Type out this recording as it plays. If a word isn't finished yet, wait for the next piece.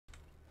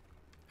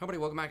Everybody,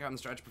 welcome back out in the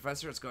stretch,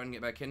 Professor. Let's go ahead and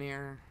get back in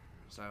here.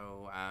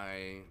 So,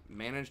 I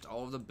managed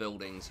all of the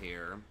buildings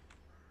here.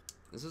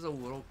 This is a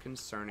little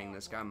concerning.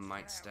 This guy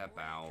might step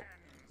out.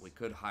 We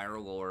could hire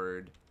a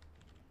lord.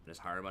 Just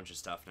hire a bunch of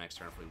stuff next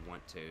turn if we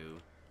want to.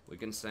 We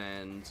can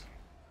send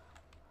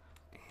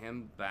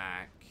him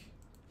back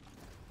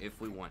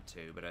if we want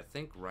to. But I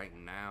think right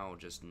now,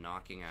 just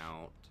knocking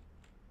out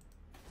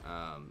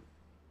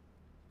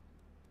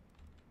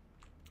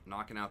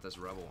this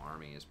rebel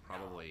army is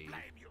probably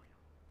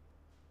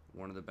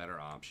one of the better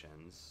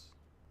options.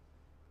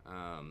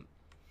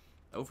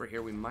 Over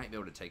here, we might be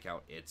able to take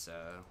out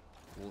Itza.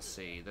 We'll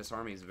see. This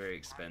army is very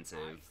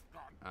expensive.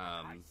 They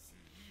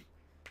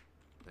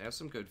have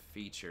some good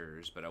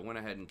features, but I went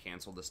ahead and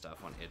canceled the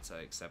stuff on Itza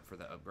except for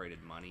the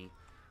upgraded money.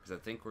 Because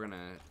I think we're going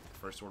to,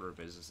 first order of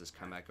business is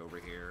come back over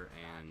here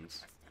and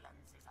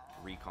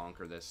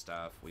reconquer this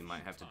stuff. We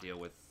might have to deal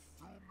with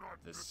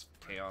this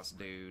Chaos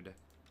dude.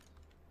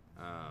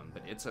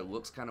 But Itza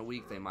looks kind of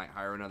weak. They might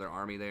hire another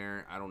army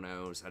there. I don't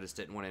know. So I just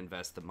didn't want to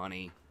invest the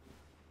money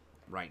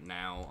right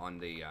now on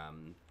the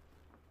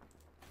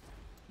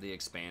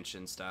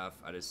expansion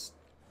stuff.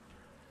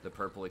 The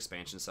purple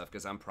expansion stuff,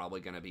 because I'm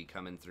probably going to be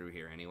coming through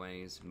here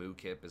anyways.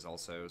 Mookip is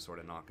also sort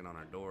of knocking on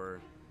our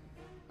door.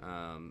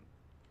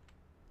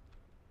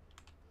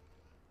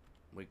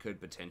 We could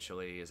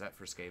potentially, is that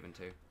for Skaven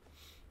too?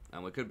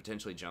 We could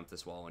potentially jump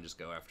this wall and just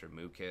go after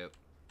Mookip.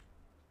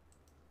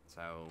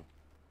 So,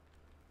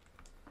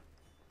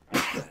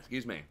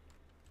 excuse me.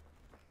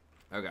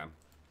 Okay.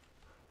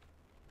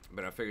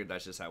 But I figured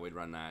that's just how we'd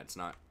run that. It's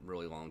not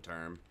really long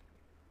term.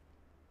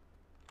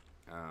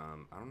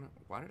 I don't know.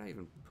 Why did I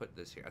even put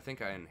this here? I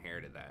think I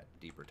inherited that.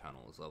 Deeper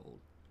tunnel is level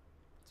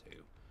 2.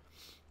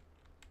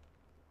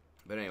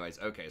 But anyways,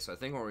 okay. So I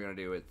think what we're going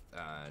to do with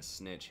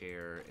Snitch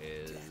here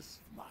is...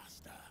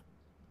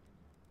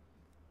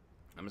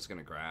 I'm just going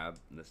to grab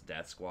this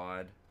Death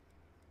Squad.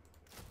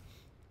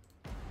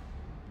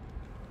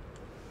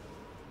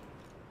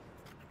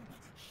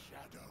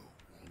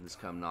 And just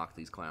come knock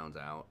these clowns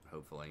out,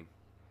 hopefully.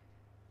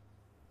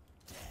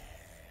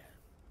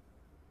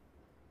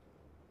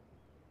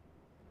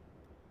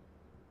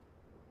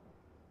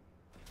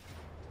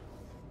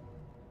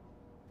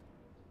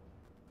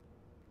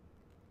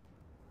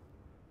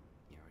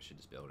 Should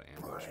just be able to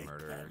ambush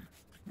murder.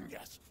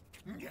 Yes,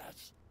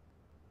 yes.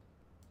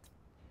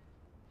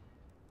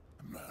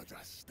 Murder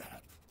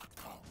step.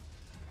 Come.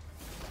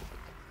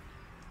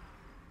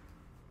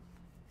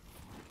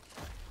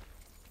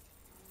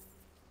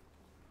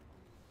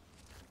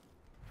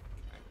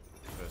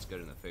 So it's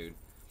good in the food.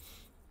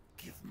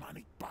 Give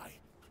money, buy.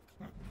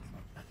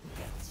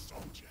 Get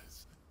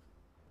soldiers.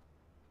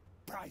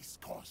 Price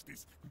cost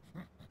is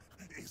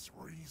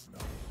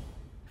reasonable.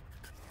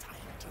 Time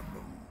to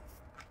move.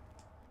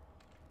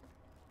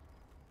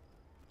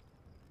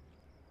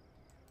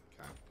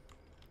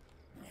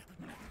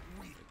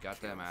 Got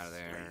them out of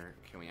there.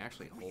 Can we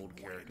actually hold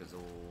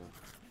Karakazul?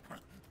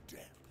 Alright,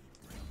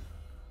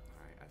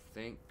 I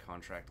think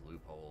contract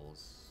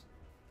loopholes.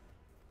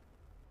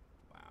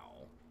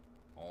 Wow.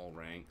 All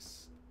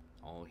ranks,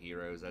 all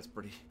heroes. That's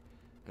pretty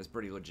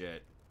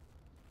legit.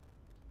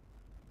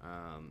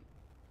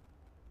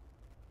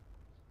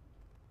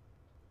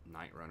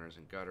 Night runners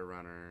and gutter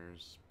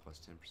runners, plus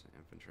 10%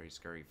 infantry,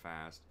 scurry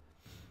fast.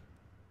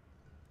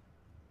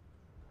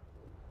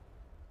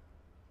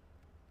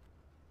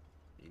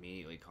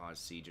 Immediately cause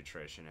siege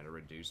attrition at a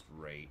reduced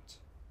rate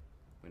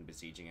when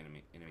besieging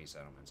enemy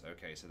settlements.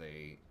 Okay, so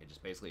it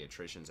just basically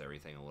attritions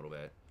everything a little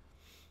bit.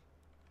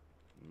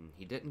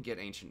 He didn't get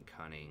Ancient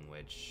Cunning,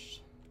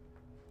 which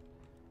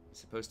is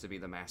supposed to be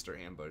the Master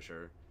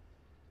Ambusher.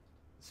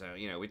 So,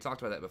 you know, we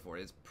talked about that before.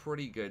 It's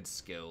pretty good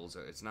skills.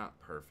 It's not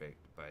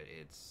perfect, but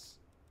it's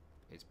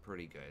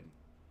pretty good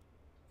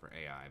for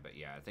AI. But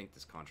yeah, I think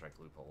this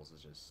contract loopholes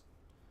is just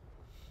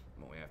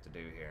what we have to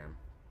do here.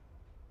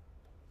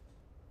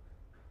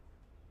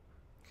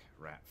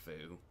 Rat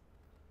foo.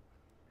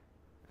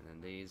 And then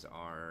these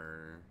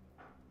are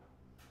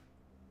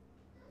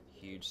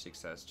huge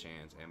success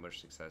chance,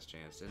 ambush success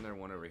chance. Isn't there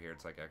one over here?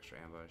 It's like extra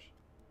ambush.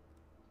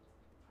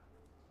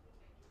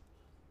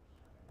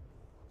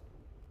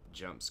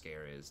 Jump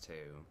scare is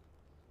too.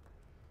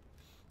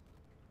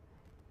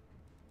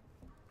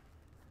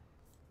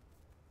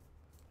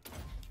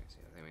 Okay, so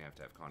I think we have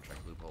to have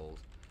contract loopholes.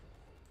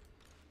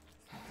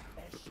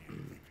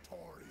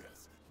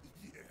 Victorious.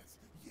 Yes,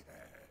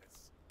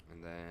 yes.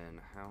 And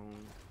then how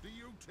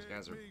these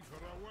guys are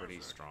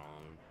pretty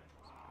strong.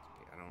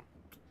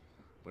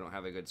 We don't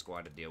have a good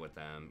squad to deal with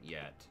them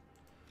yet.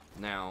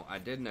 Now, I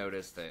did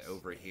notice that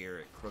over here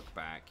at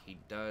Crookback, he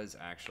does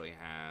actually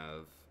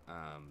have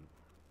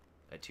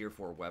a tier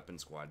 4 weapon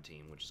squad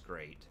team, which is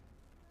great.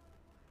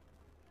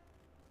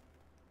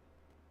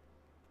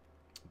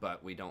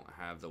 But we don't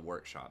have the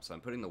workshop. So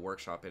I'm putting the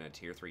workshop in a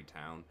tier 3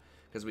 town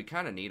because we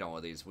kind of need all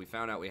of these. We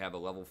found out we have a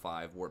level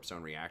 5 warp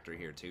zone reactor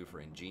here too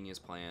for ingenious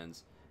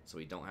plans. So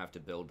we don't have to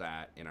build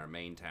that in our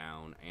main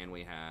town, and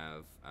we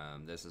have,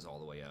 this is all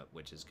the way up,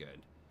 which is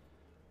good.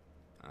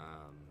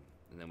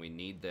 And then we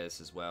need this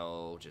as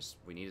well. Just,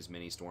 we need as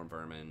many storm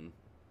vermin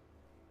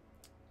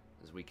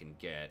as we can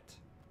get.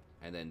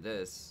 And then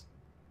this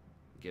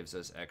gives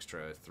us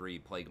extra 3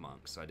 plague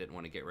monks. So I didn't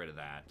want to get rid of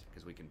that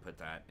because we can put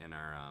that in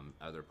our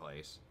other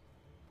place.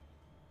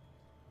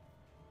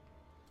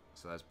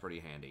 So that's pretty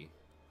handy.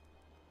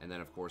 And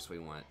then of course we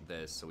want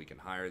this so we can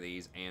hire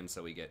these and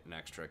so we get an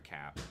extra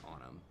cap on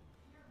them.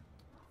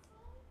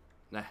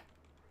 Nah.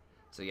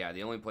 So yeah,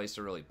 the only place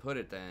to really put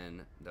it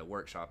then, the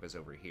workshop, is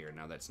over here.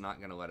 Now that's not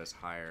going to let us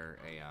hire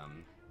a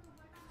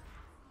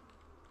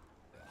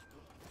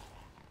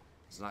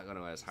it's not going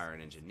to let us hire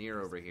an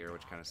engineer over here,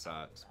 which kind of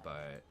sucks,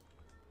 but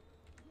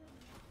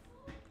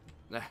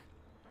nah.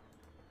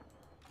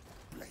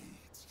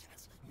 Blades,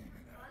 yes.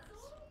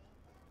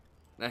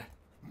 Nah.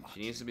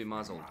 She needs to be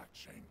muzzled.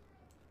 Marching.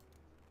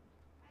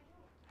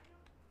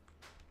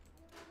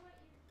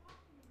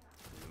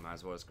 We might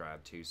as well just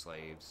grab 2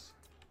 slaves.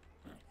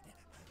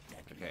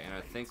 Okay, and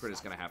I think we're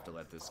just going to have to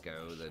let this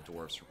go. The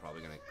dwarfs are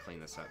probably going to clean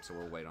this up, so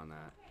we'll wait on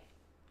that.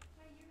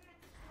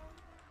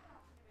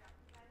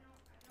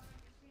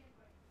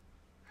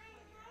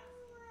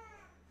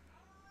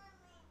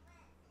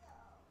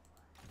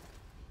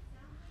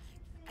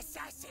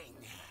 Assassin.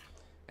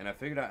 And I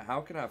figured out,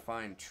 how can I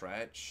find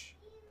Tretch?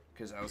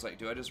 Because I was like,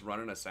 do I just run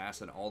an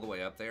assassin all the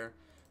way up there?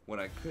 What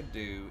I could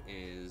do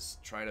is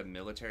try to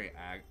military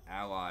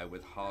ally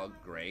with Hog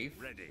Grafe,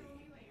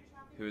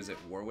 who is at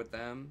war with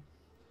them.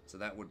 So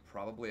that would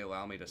probably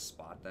allow me to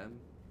spot them.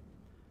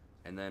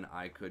 And then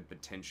I could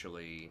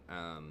potentially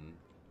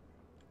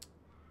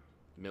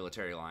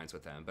military alliance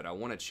with them. But I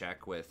want to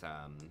check with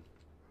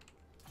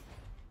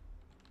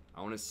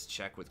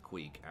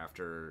Queek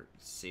after,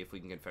 see if we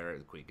can confederate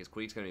with Queek. Because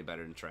Queek's going to be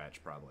better than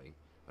Tretch, probably.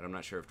 But I'm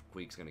not sure if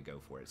Queek's going to go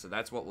for it. So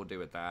that's what we'll do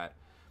with that.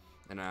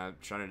 And I'm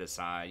trying to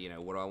decide, you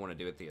know, what do I want to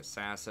do with the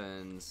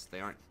assassins? They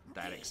aren't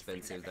that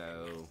expensive,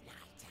 though.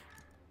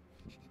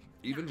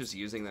 Even just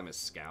using them as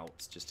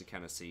scouts, just to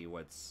kind of see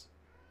what's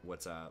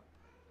up,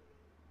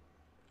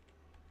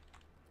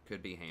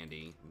 could be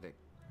handy. Then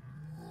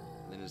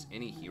there's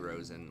any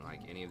heroes in like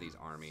any of these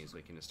armies,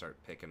 we can just start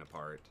picking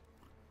apart.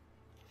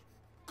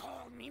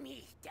 Call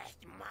me Death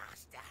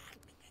Master.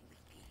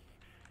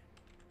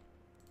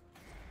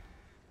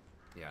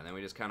 Yeah, and then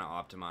we just kind of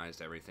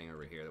optimized everything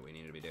over here that we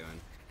need to be doing.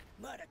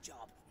 Murder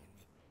job.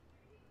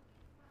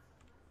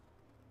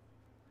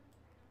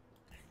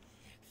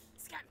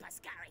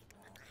 Scampascari.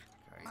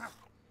 Okay.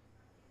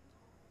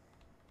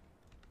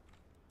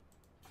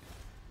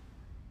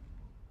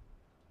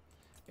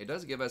 It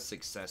does give us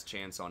success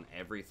chance on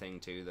everything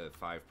too. The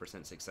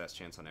 5% success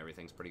chance on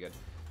everything's pretty good.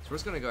 So we're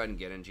just gonna go ahead and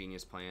get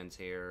ingenious plans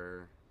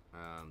here.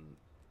 A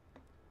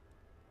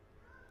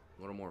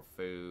little more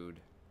food.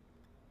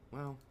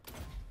 Well,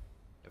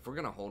 if we're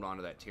gonna hold on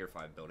to that tier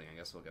 5 building, I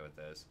guess we'll go with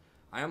this.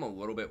 I am a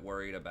little bit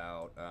worried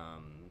about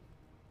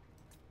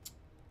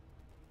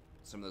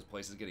some of those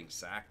places getting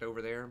sacked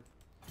over there,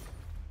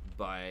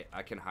 but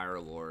I can hire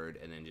a lord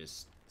and then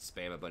just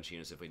spam a bunch of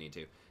units if we need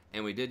to.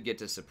 And we did get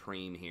to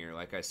Supreme here.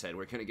 Like I said,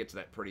 we're going to get to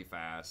that pretty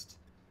fast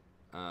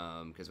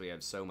because we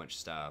have so much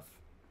stuff.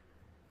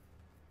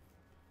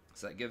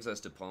 So that gives us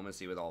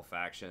diplomacy with all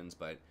factions,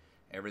 but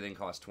everything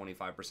costs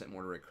 25%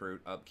 more to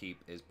recruit.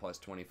 Upkeep is plus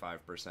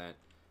 25%.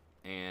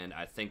 And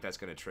I think that's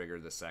going to trigger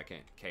the second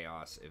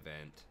Chaos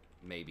event.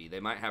 Maybe. They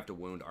might have to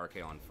wound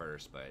Archaon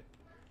first, but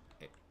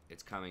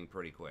it's coming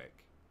pretty quick.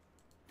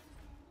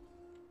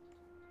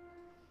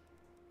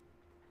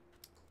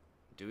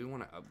 Do we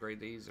want to upgrade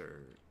these,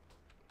 or...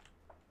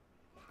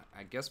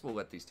 I guess we'll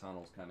let these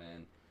tunnels come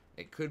in.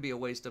 It could be a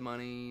waste of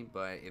money,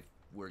 but if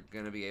we're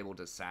going to be able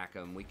to sack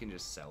them, we can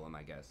just sell them,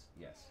 I guess.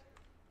 Yes.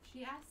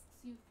 She asks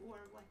you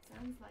for what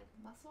sounds like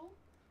muscle.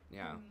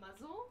 Yeah.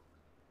 Muzzle?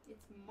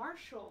 It's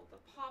Marshall, the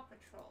Paw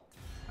Patrol.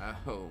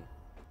 Oh.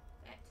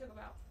 That took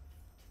about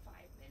 5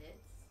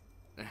 minutes.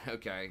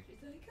 Okay.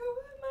 She's like,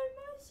 oh, my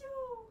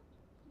muscle.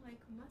 I'm like,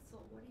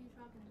 muscle? What are you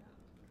talking about?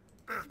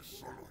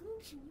 Excellent.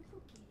 Ooh, can you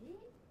go get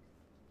it?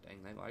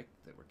 Dang, they like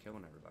that we're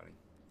killing everybody.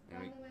 I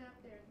And we, only went up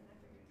there and then I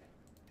figured that.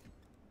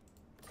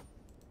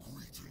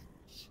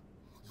 Greetings.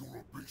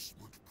 Your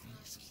abasement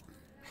pleases me.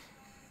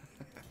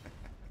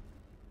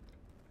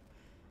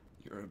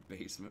 your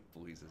abasement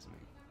pleases me.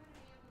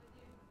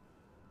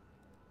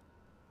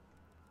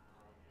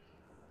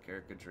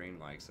 Caricatrine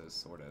likes us,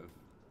 sort of.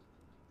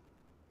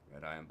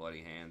 Red Eye and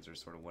Bloody Hands, or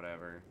sort of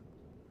whatever.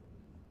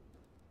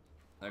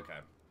 Okay.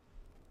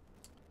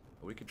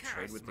 We could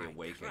trade with the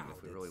Awakened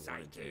if we really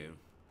wanted to.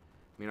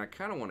 I mean, I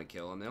kind of want to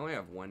kill them. They only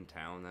have one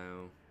town,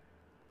 though.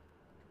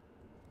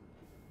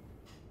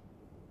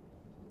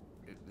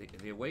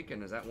 The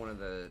Awakened, is that one of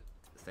the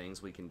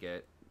things we can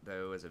get,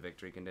 though, as a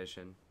victory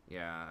condition?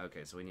 Yeah,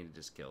 okay, so we need to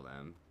just kill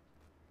them.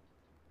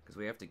 Because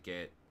we have to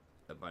get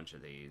a bunch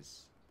of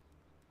these.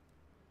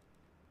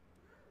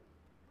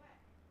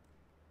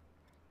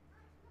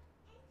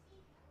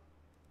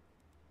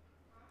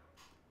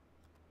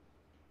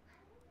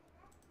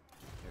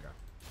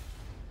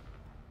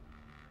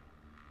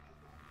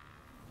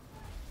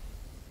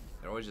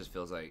 always just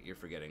feels like you're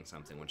forgetting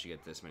something once you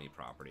get this many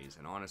properties,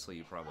 and honestly,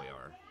 you probably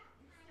are.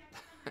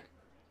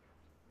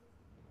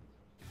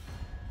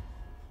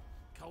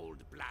 Cold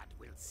blood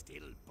will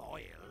still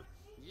boil.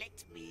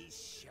 Let me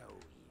show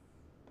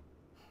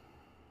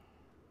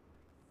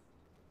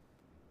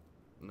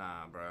you.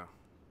 Nah, bro.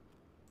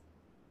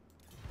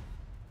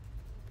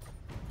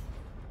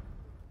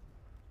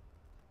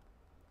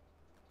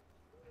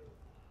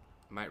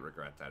 Might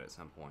regret that at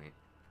some point.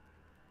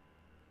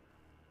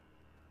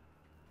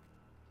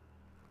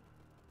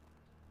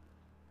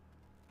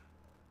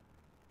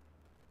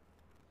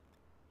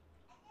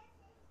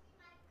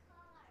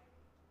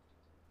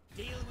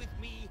 Deal with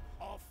me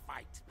or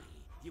fight me.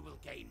 You will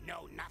gain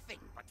nothing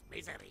but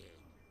misery.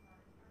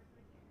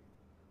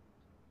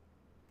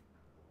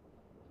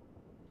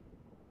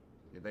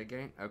 Did they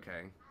gain?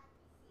 Okay.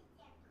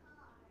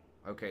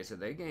 Okay, so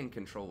they gained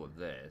control of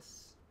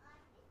this.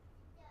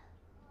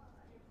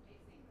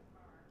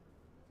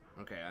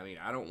 Okay, I mean,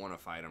 I don't want to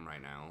fight them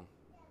right now.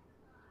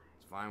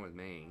 It's fine with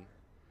me.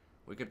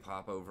 We could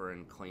pop over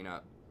and clean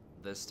up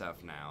this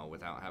stuff now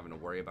without having to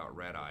worry about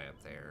Red Eye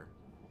up there.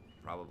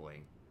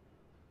 Probably.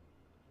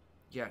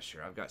 Yeah,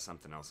 sure, I've got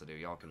something else to do.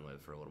 Y'all can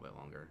live for a little bit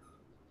longer.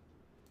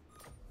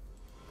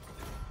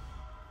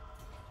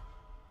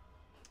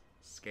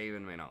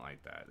 Skaven may not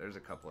like that. There's a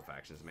couple of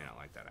factions that may not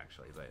like that,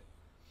 actually, but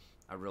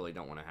I really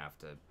don't want to have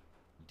to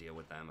deal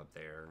with them up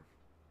there.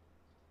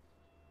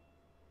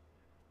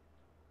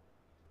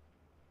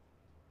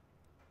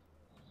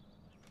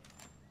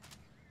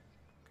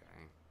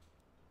 Okay.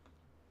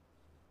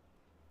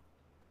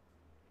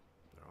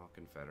 They're all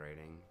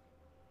confederating.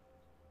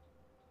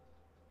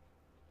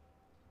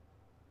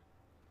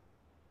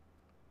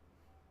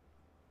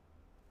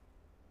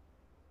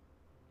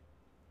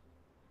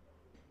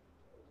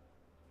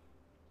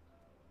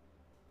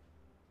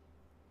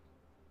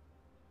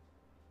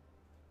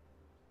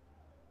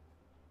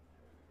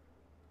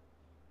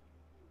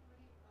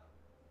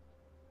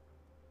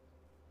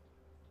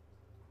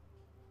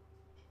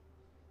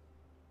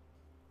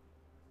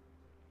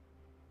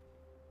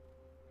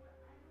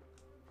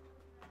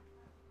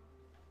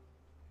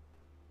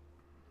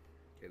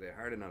 Okay, they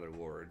hired another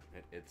lord.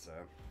 It's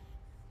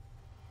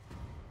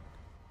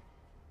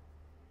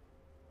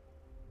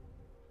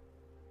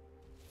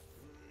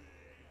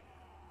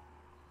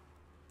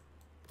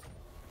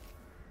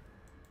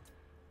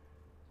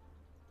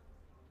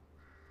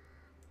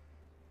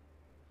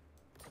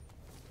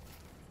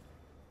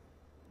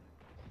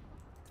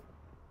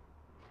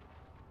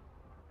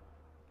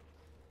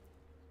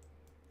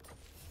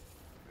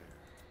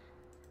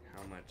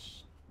how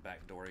much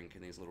backdooring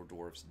can these little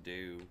dwarfs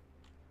do?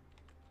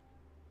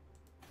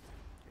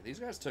 These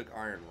guys took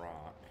Iron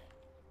Rock.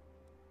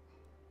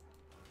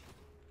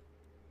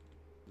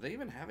 Do they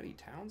even have any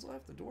towns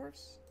left, the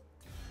dwarfs?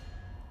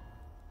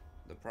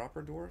 The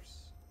proper dwarfs?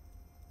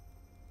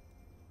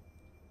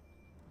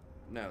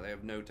 No, they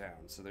have no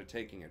towns, so they're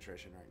taking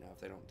attrition right now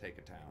if they don't take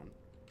a town.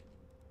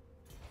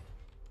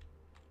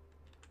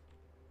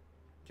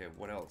 Okay,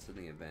 what else in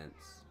the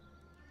events?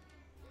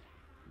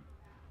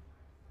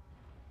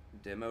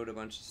 Demoed a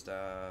bunch of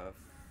stuff.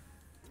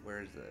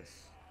 Where is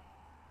this?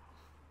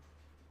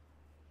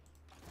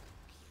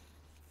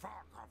 Fog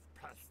of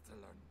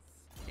pestilence.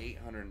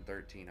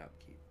 813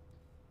 upkeep.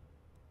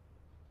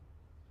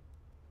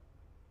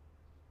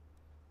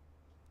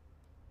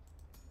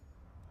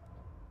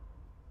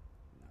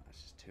 No,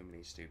 it's just too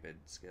many stupid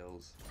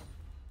skills.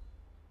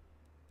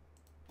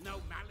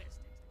 No malice.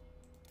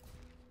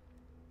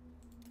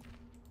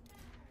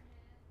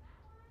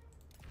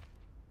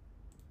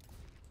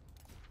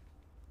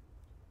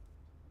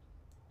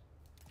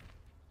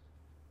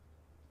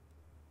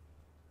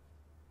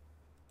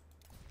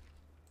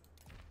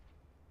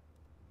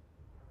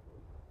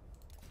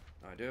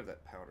 Oh, I do have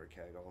that powder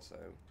keg also.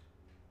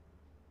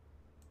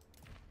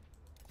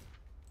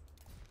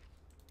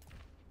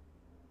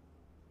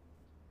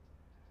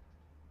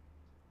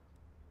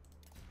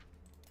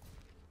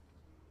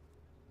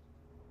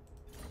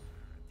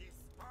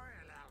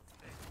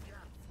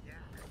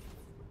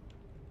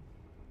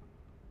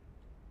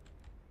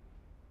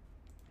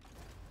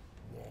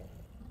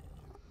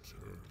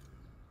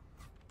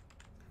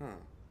 Huh.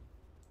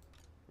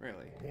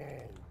 Really?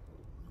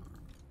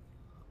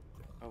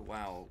 Oh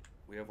wow,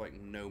 we have like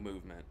no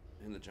movement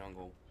in the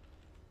jungle.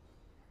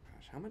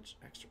 Gosh, how much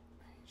extra?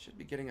 Should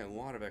be getting a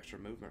lot of extra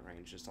movement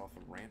range just off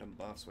of random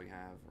buffs we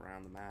have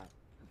around the map.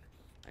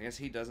 I guess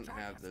he doesn't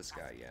have this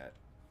guy yet.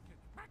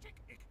 Magic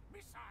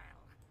missile.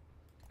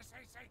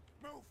 Say,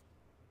 move.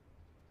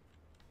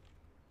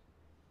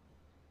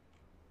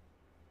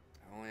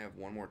 I only have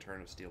one more turn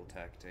of steel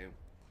tech too.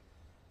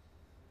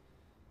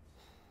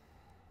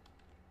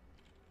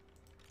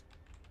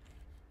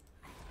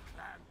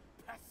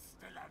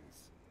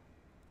 Pestilence.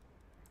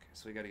 Okay,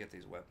 so we got to get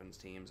these weapons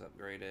teams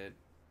upgraded.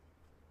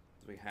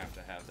 We have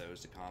to have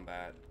those to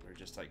combat, or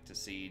just like to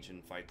siege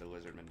and fight the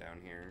lizardmen down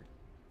here.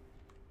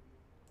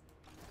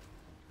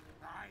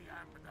 I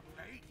am the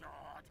Blade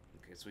Lord.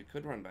 Okay, so we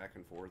could run back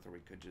and forth, or we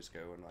could just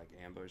go and like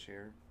ambush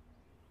here.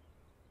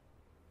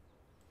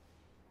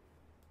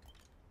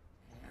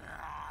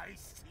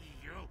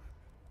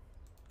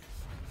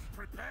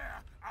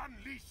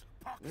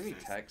 there any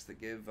techs that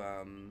give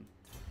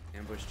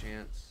ambush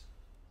chance?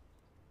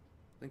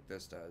 I think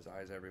this does.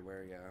 Eyes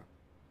everywhere, yeah.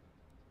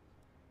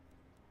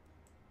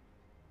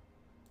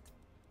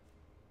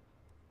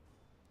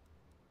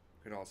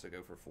 Could also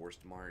go for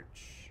forced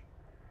march.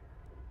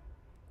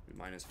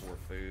 -4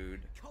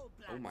 food.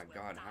 Oh my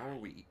god, how are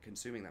we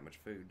consuming that much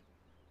food?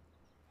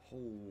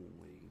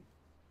 Holy.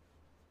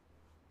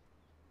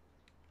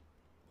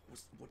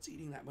 What's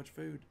eating that much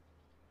food?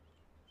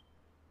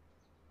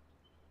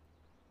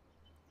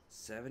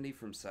 70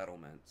 from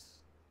settlements.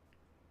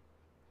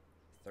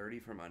 30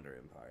 from Under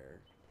Empire.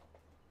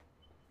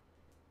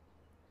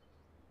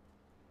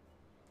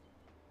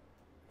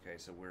 Okay,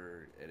 so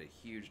we're at a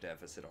huge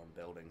deficit on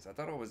buildings. I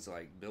thought I was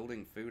like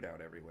building food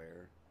out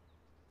everywhere.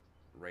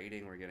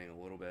 Raiding, we're getting a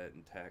little bit,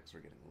 and techs,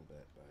 we're getting a little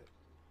bit, but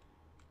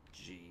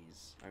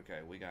jeez.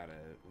 Okay, we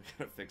gotta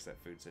fix that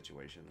food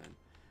situation then.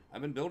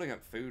 I've been building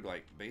up food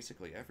like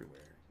basically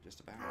everywhere, just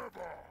about.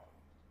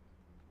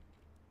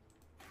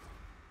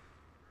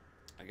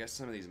 I guess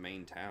some of these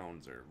main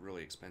towns are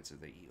really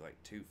expensive. They eat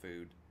like 2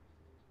 food.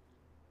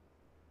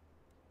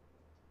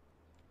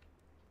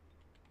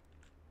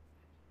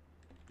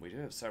 We do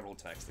have several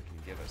techs that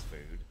can give us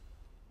food.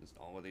 Just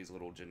all of these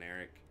little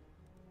generic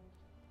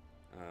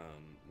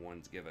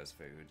ones give us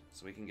food.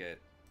 So we can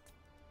get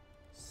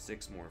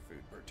 6 more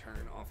food per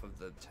turn off of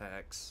the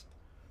techs.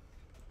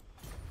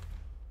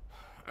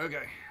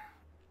 Okay.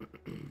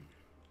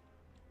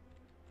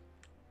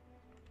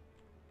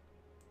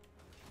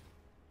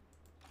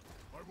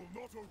 I will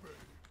not obey.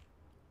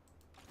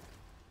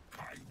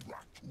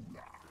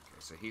 Okay,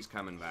 so he's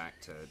coming back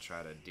to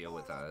try to deal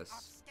with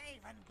us.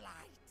 Skaven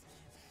blight.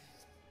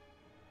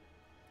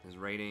 His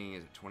rating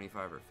is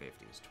 25 or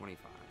 50? It's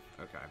 25.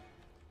 Okay.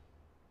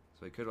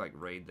 So we could like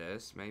raid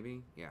this,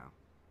 maybe? Yeah.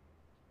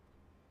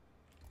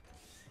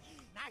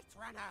 Night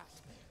runner.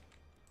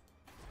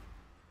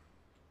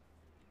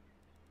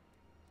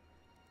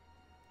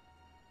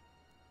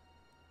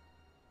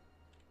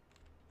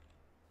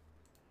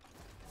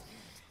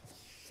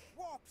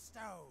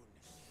 Warpstone.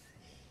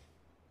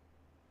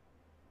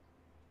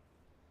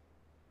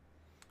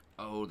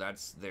 Oh,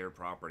 that's their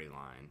property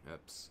line.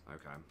 Oops.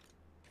 Okay.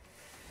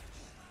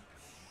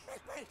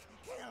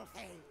 Kill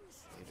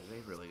things. Hey, do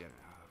they really gonna? I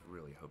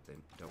really hope they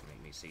don't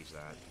make me siege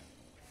that.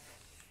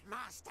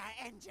 Master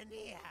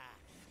engineer.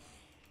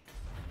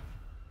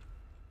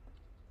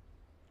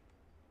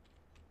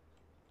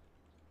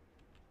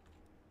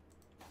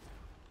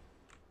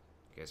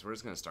 Okay, so we're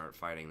just gonna start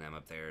fighting them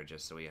up there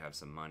just so we have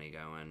some money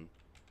going.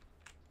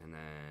 And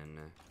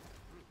then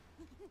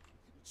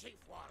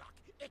Chief Warlock,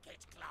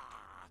 Ikkit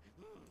Claw.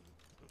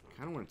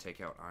 kind of want to take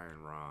out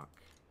Iron Rock.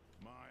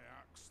 My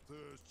axe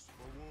thirsts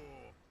for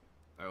war.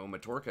 Oh,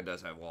 Matorka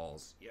does have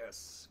walls.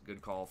 Yes,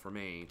 good call for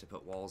me to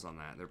put walls on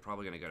that. They're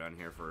probably gonna go down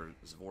here for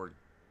Zvord,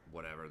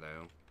 whatever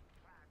though.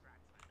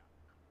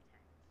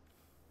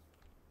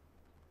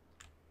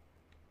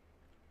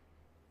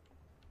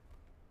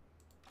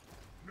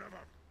 Never.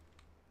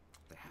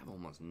 They have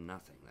almost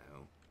nothing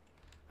though.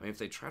 I mean, if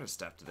they try to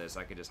step to this,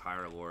 I could just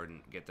hire a lord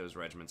and get those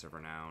regiments of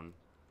renown.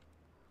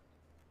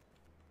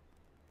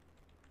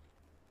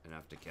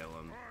 Enough to kill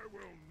him. I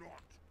will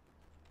not.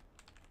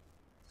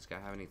 Does this guy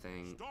have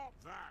anything? Stop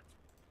that.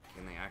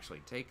 Can they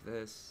actually take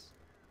this?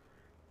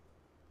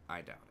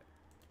 I doubt it.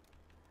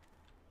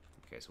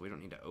 Okay, so we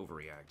don't need to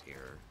overreact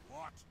here.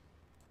 What?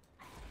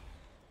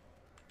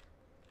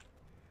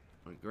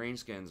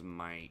 Greenskins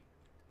might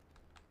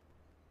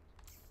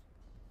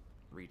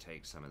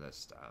retake some of this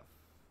stuff.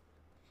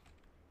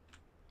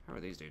 How are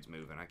these dudes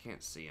moving? I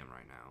can't see them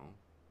right now.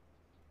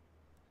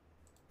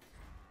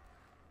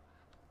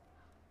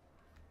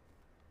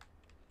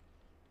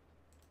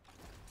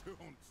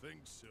 Don't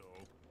think so.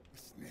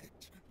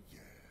 Snitch,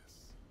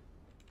 yes.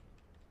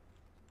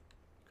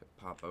 Could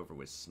pop over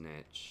with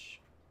Snitch.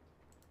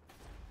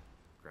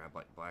 Grab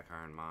like Black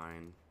Iron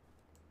Mine.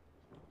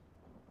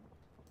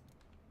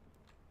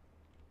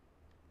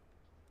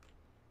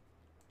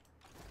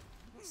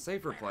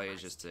 Safer play is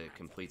just to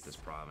complete this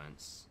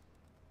province.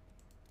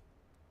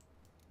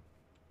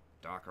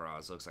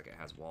 Dakaraz looks like it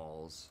has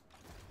walls.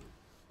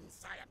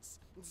 Science,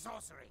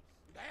 sorcery,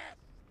 death.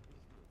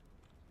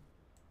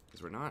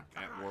 Because we're not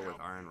at war with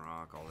Iron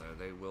Rock, although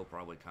they will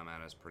probably come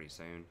at us pretty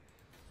soon.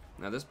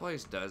 Now this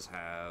place does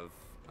have,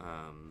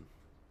 For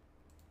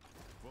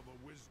the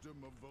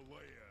wisdom of the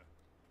layer.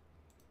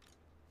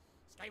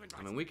 I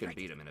mean, we could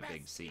beat them in a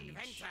big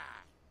siege.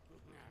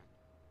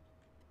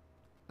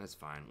 That's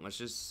fine.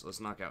 Let's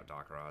knock out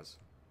Dakaraz.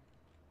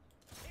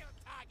 Kill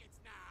targets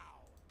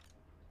now.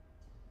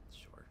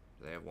 Sure.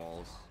 Do they have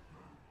walls?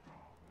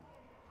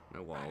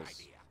 No walls.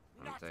 idea.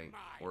 I don't Not think.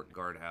 mine. Fort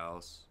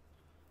Guardhouse.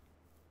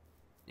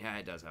 Yeah,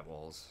 it does have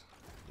walls.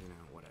 You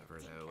know, whatever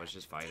though. Let's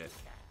just fight it.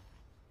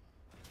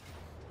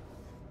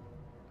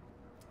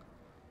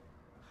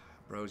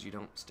 Bros, you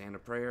don't stand a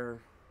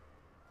prayer.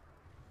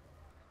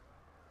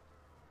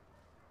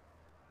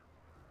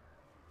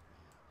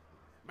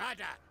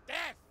 Murder,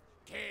 death,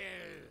 kill.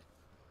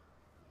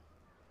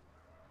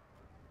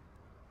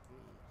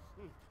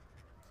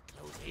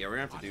 Yeah, we're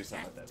gonna have do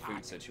something with that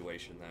food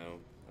situation, though.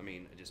 I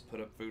mean, I just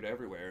put up food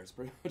everywhere. It's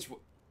pretty much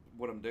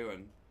what I'm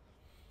doing.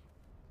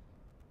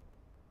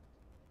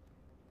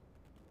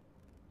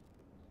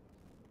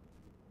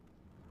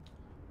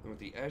 And with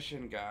the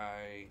Eshin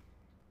guy,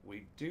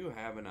 we do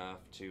have enough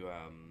to,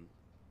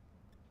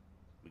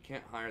 we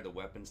can't hire the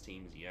weapons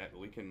teams yet, but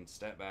we can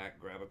step back,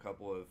 grab a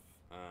couple of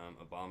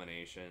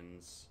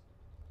abominations.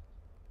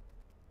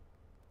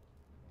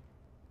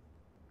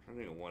 I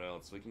don't know what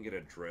else. We can get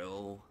a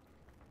drill.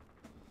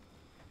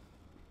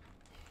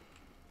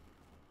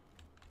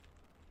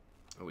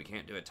 Oh, we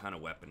can't do a ton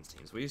of weapons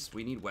teams.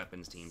 We need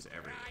weapons teams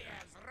everywhere.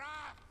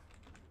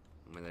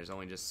 I mean, there's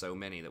only just so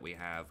many that we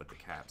have with the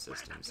cap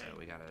system, so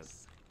we gotta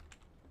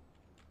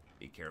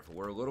be careful.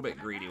 We're a little bit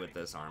greedy with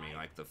this army.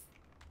 Like the,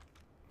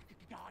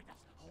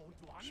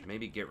 should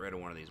maybe get rid of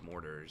one of these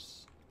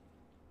mortars.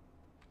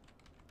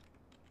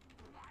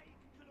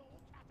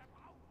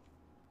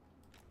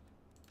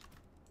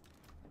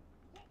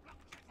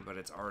 But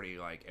it's already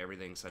like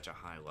everything's such a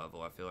high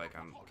level. I feel like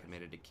I'm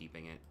committed to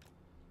keeping it,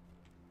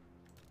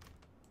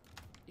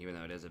 even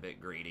though it is a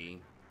bit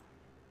greedy.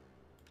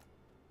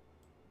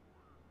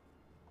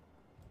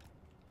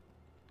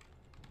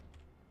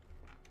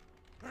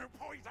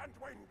 Poisoned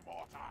wind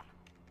mortar.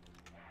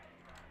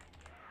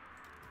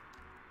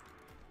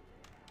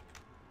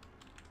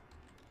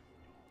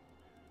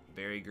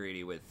 Very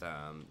greedy with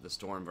the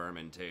storm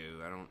vermin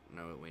too. I don't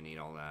know that we need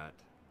all that.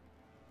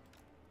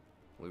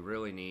 We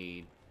really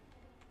need,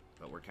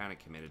 but we're kind of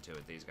committed to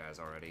it, these guys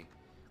already.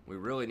 We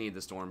really need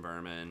the storm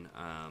vermin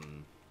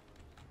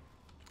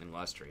in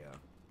Lustria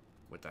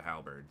with the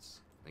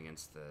halberds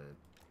against the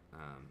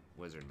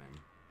wizardmen.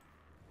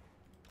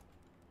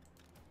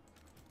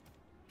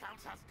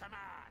 Countess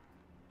command.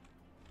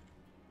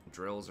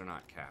 Drills are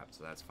not capped,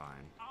 so that's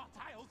fine. Our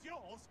tile's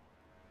yours.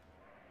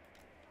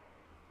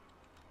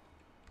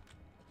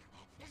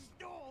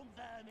 Storm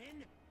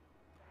vermin.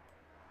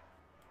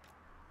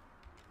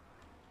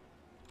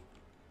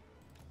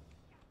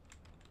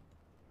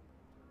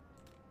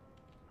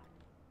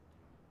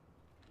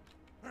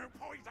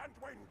 Poisoned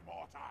wind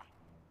mortar.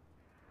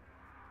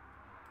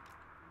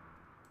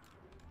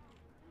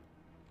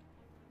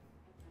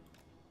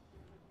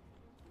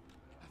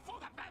 For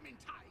the vermin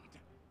tide.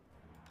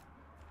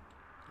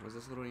 What was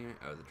this little unit?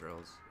 Oh, the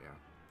drills. Yeah.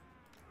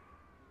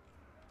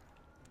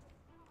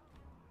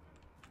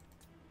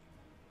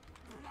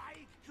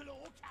 Right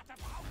claw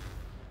catapult.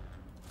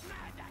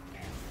 Murder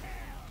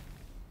kill.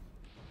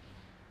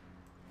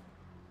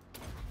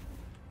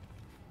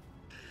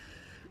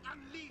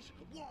 Unleash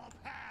warp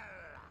hell.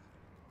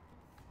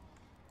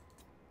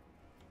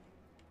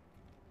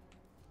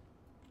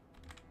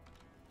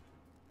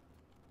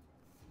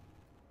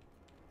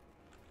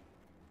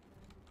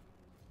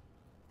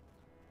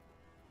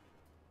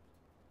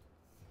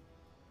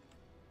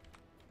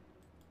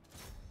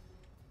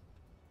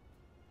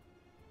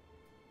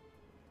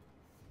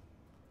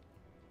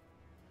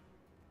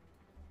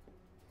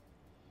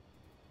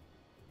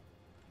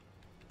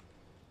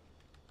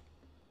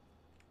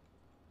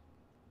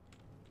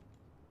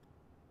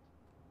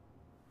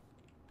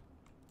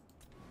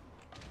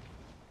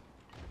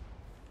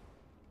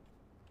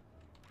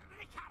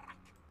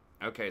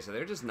 Okay, so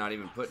they're just not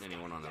even putting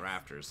anyone on the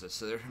rafters,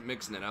 so they're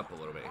mixing it up a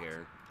little bit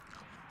here.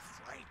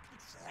 Straight.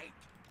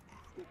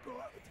 Good.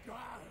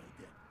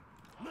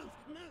 Move.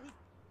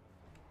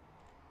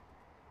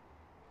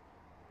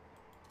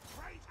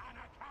 Straight on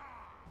a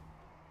car.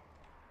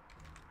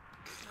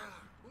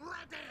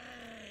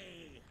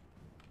 Ready.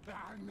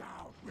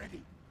 Now,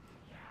 ready.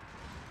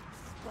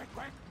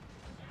 Quick.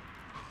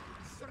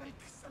 Strike.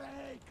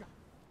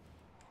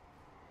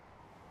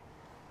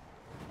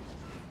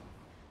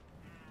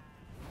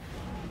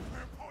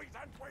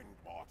 Poisoned wind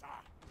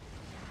mortar.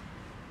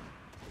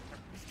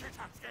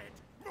 Skid.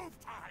 Move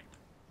time.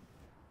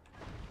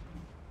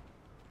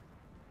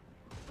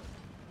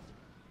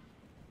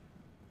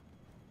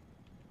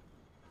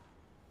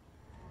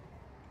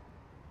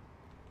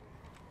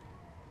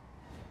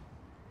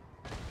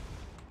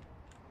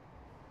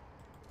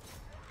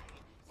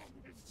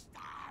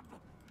 Stab.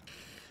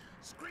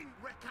 Screen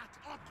recat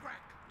or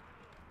crack.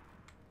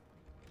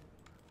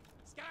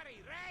 Scary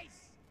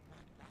race.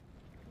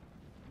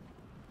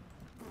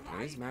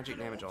 Is magic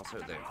damage also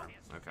there?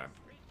 Okay.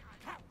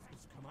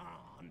 Captain's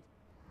command.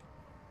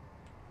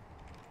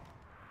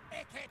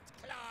 Ikkit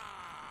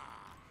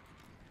claw.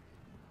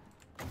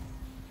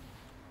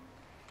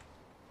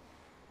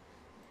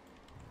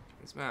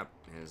 This map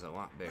is a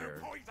lot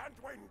bigger Poisoned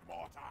wind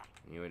mortar.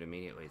 than you would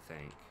immediately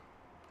think.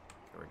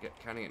 We're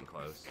kind of getting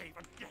close.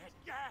 Skaven,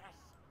 yes.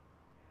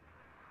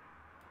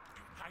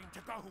 Time to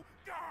go.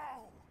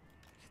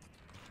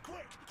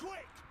 Quick.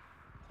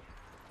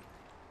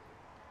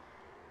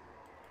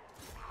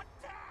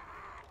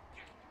 Attack!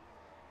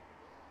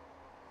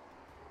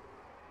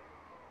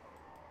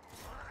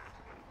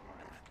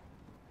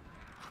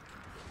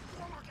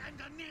 Warlock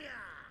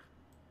engineer!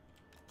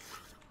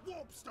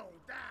 Warpstone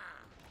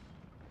down!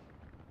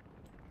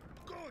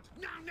 Good!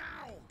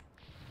 Now!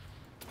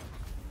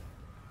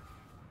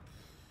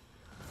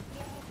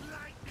 Warp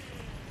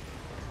lightning!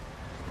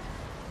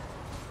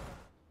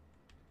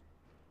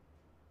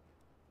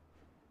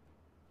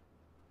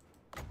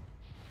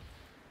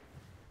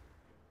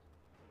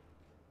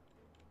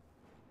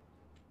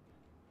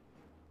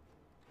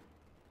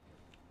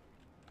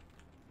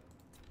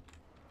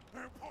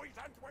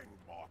 poisoned wind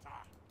water.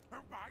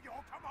 By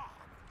your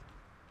command.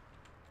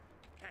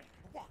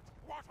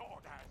 What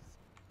orders?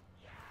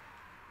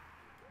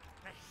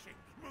 The ship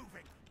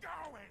moving,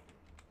 going.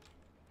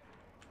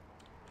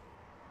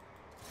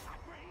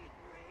 Read.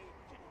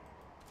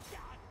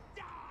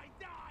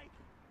 Die.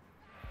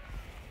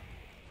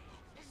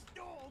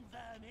 Storm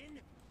vermin.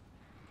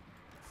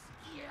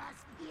 Yes.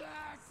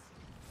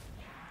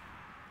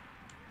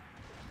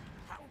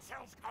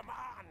 Council's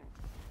command.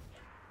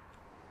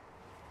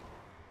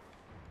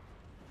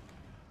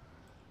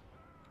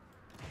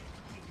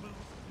 Move,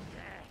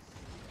 yes.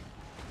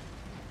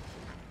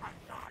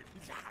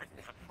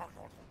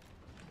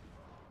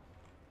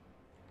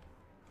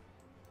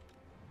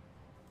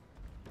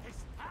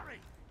 It's Harry.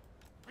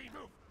 We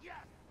move,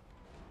 yes.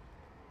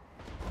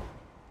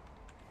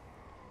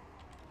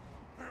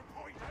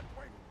 Poisoned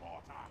wind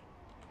water.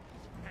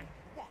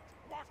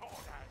 What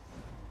orders?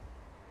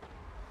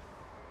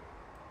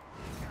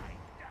 Die.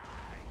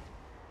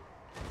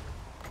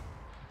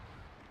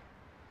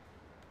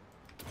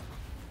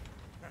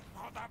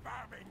 For the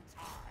vermin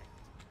tide.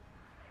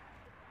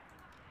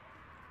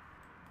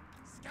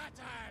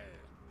 Scatter!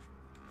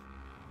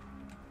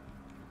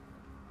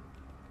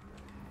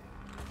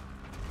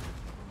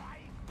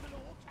 Five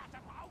below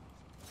catapult!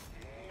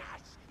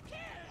 Nash!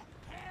 Kill!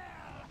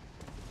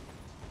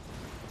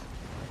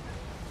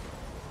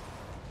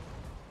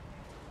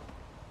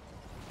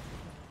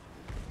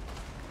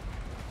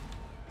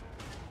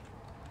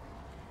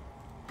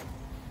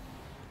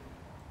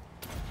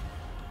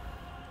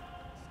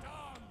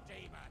 Storm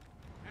demon!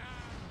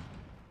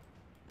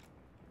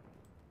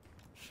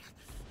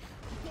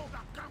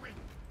 Water going!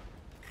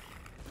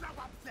 Blow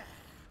up there!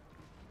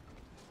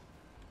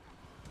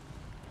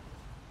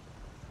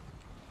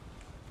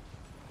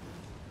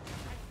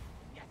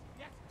 Yes.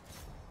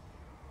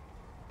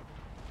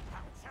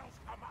 Council's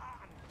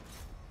command!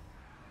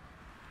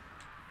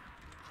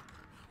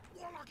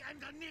 Warlock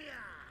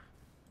engineer!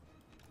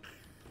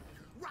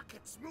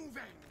 Rockets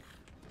moving!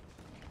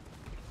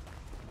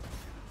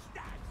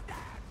 Stand!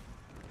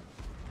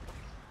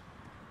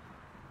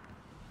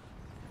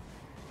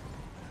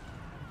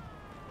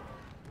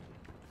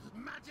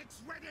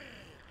 Magic's ready!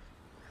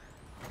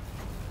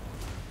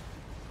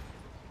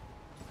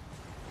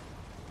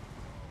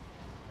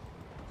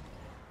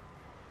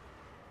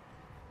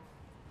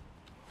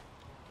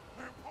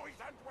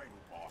 Poisoned wind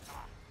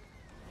water!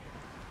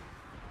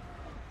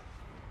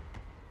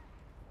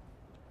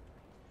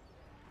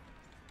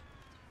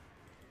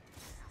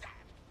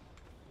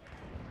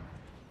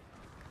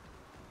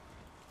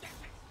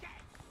 Yes!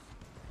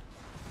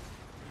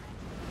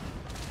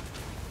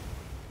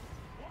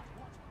 What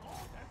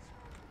orders?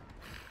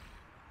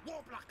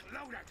 Warblock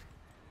loaded!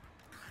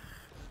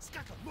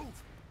 Scuttle, move!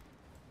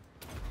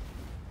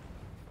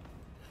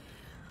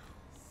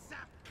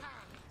 Zap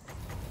cars!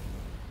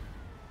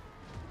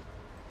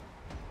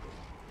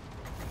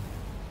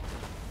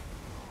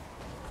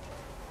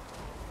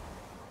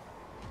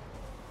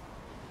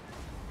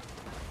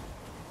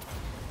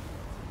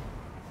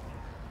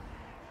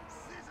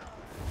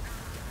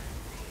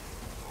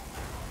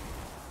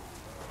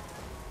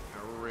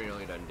 That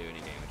really doesn't do any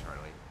damage,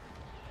 hardly.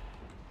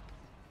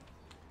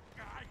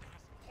 Guy has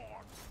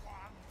poured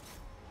one!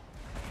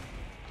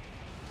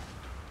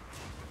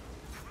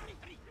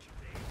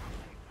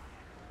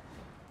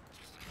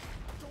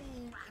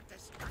 Doom and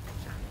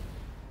destruction!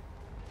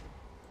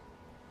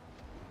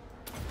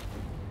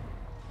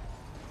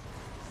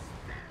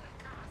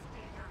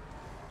 Spellcasting!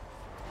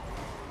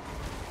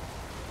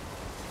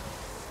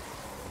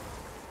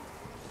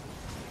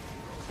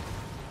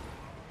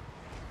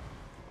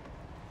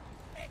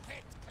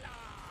 Ikkit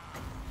claw!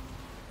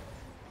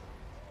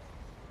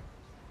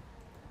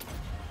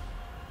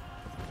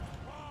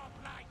 Warp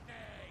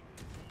lightning!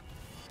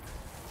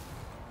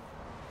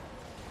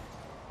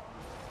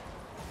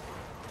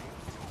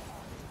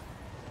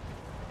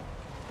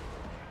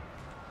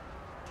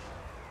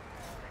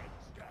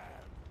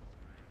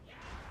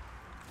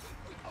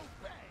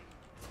 Obey!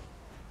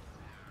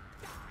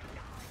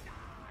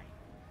 Die!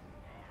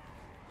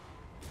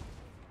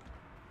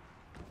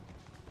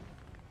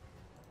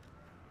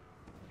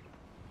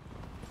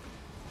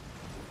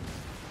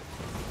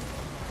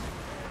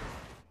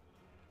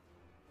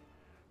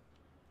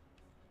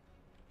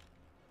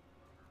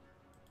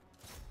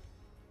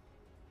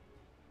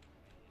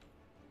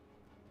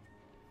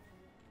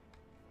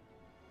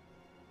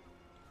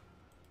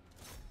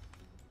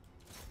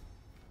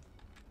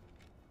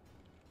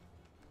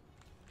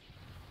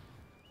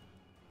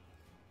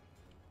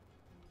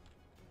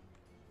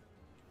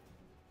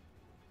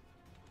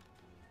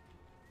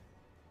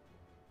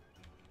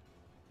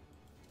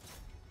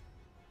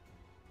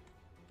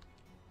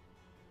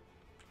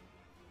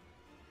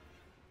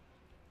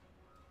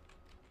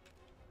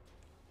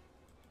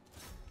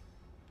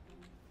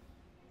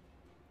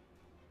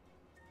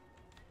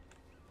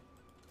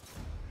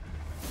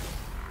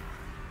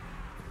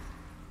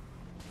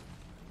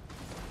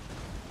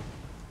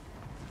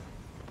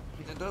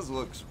 It does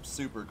look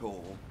super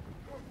cool.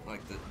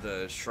 like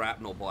the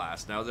shrapnel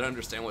blast. Now that I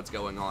understand what's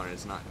going on and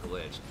it's not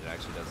glitched, it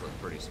actually does look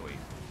pretty sweet.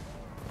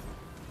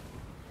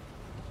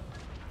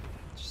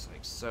 Just like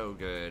so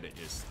good at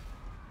just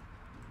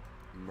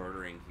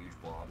murdering huge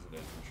blobs of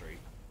infantry.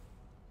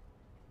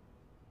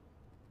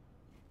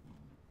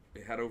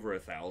 It had over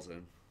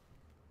 1,000.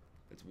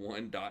 It's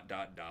 1 dot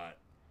dot dot.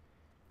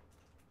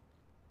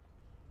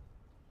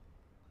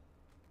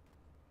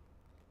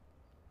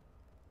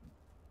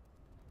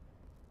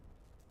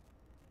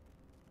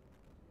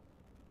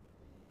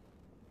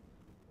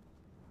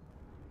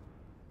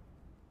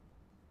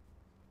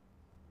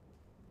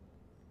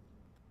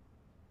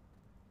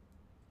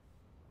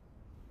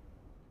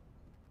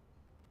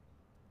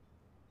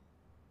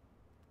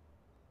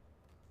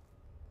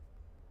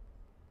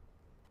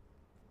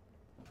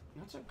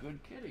 That's a good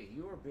kitty.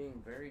 You are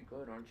being very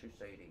good, aren't you,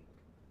 Sadie?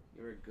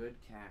 You're a good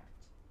cat.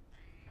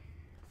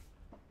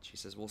 She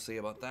says, we'll see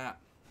about that.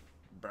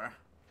 Bruh.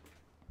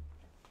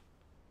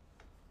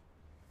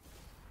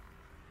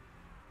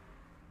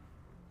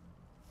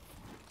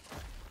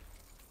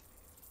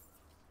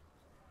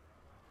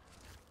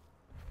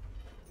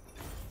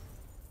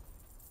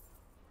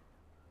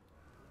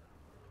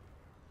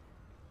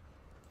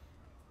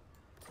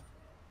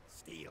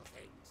 Steal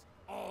things.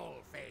 All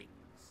things.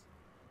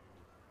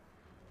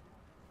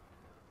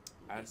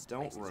 I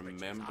don't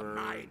remember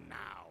Mine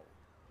now.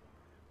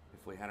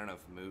 if we had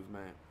enough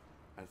movement.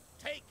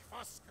 Take for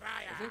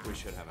Scryer. I think we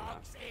should have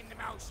enough. Cogs in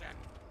motion.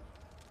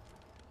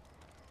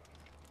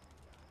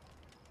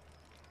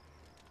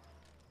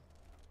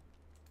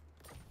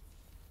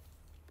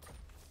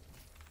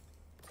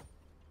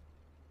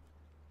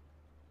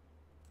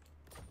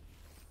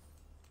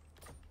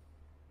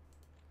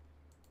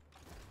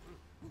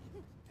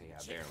 Yeah,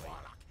 barely.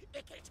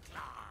 Ikkit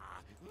claw.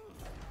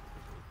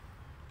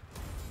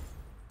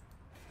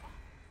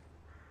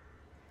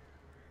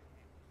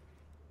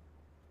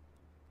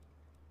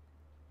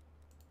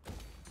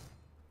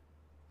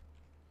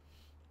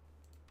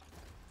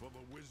 For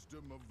the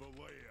wisdom of the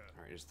land.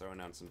 Alright, just throwing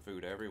down some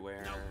food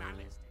everywhere. No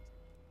malice.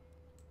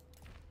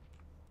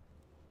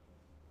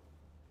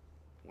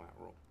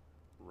 Wow,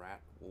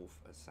 rat, wolf,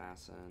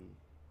 assassin.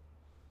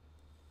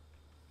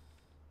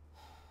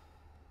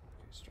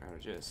 Okay,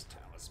 strategist,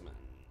 talisman.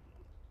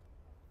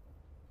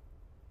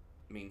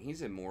 I mean,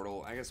 he's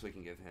immortal. I guess we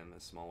can give him a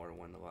smaller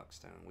one, the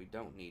Luckstone. We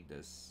don't need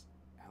this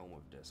Helm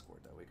of Discord,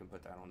 though. We can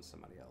put that on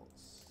somebody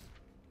else.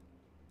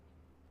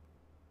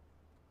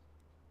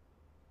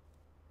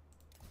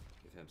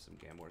 Give him some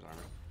Gambler's armor.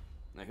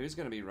 Now, who's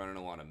going to be running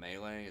a lot of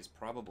melee? It's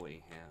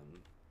probably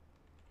him.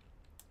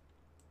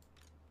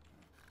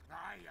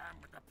 I am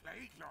the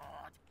Plague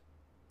Lord.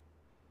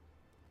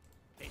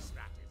 This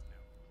rat is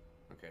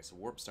no. Okay, so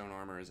Warpstone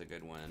armor is a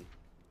good one.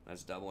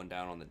 That's doubling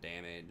down on the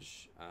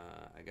damage.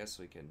 I guess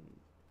we can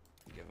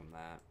give him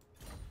that.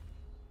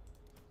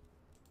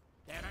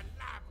 They're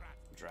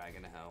elaborate.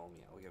 Dragon Helm.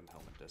 Yeah, we'll give him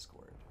Helm of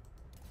Discord.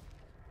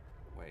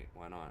 Wait,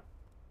 why not?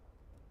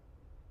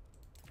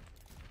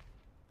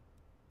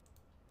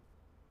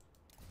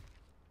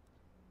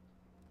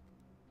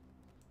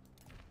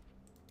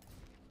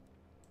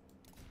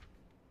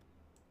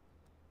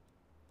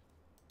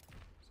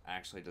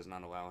 Actually does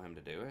not allow him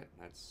to do it.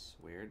 That's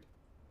weird.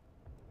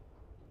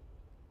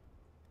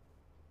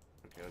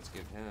 Okay, let's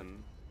give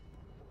him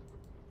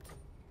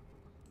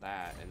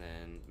that, and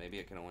then maybe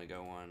it can only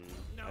go on...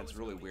 No, that's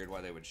really weird why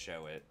they would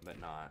show it,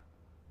 but not...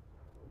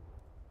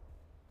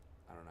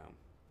 I don't know.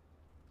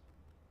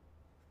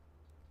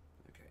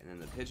 Okay, and then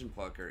the Pigeon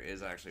Plucker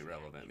is actually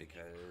relevant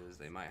because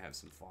they might have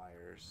some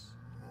flyers.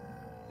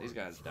 These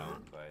guys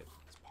don't, but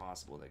it's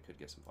possible they could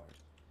get some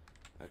flyers.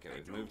 Okay,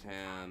 we've moved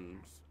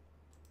him...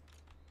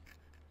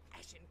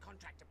 Ashen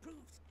contract approved.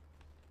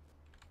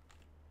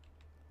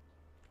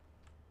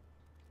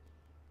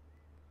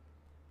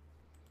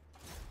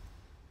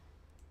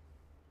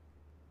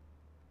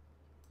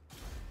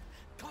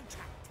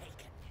 Contract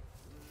taken.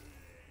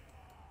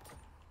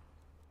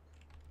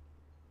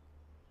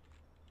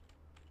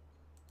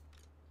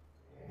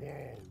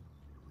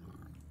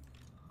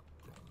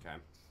 Okay.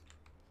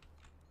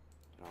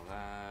 All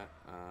that.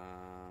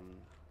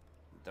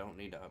 Don't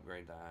need to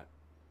upgrade that.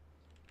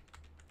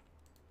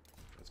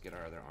 Let's get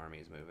our other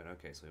armies moving.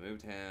 Okay, so we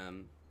moved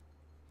him.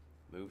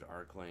 Moved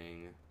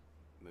Arkling.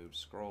 Moved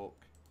Skrulk.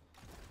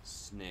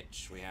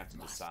 Snitch. We have to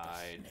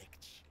decide.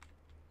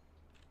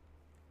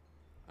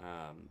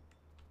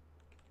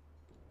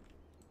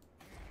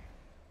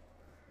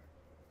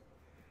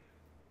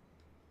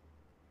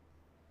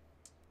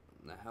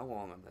 Now, how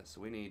long on this?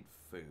 So we need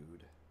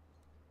food.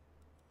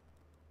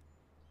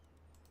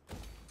 Okay,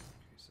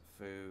 so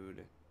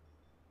food.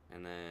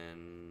 And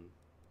then...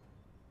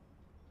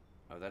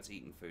 oh, that's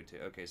eating food too.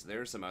 Okay, so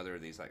there are some other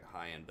of these like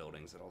high-end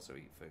buildings that also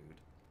eat food.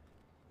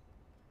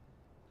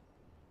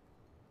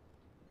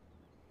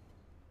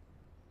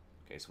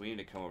 Okay, so we need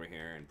to come over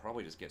here and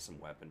probably just get some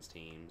weapons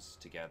teams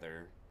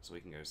together so we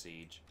can go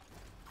siege.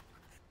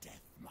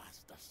 Death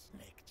Master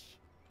Snitch.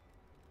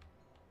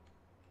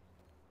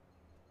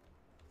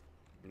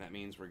 And that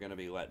means we're going to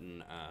be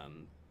letting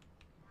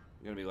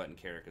I'm gonna be letting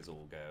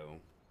Karakazul go,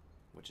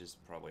 which is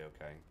probably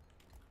okay.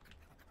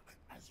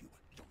 As you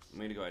I'm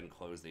gonna go ahead and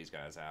close these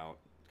guys out.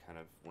 Kind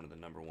of one of the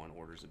 #1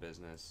 orders of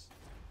business.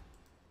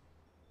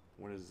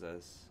 What is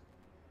this?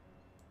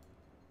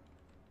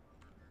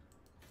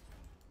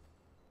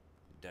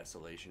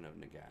 Desolation of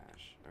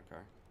Nagash.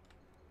 Okay.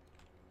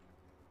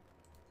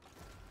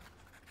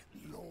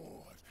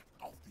 Lord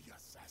of the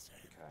Assassins.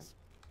 Okay.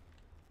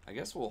 I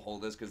guess we'll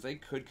hold this because they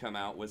could come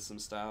out with some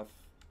stuff.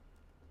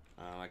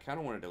 I kind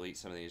of want to delete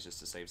some of these just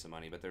to save some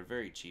money, but they're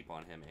very cheap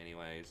on him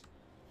anyways.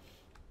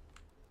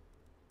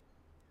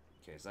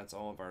 Okay, so that's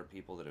all of our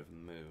people that have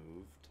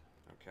moved.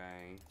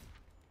 Okay.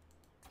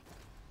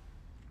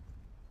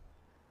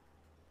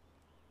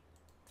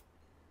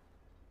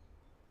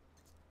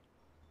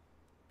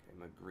 Okay,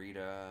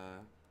 Magrita.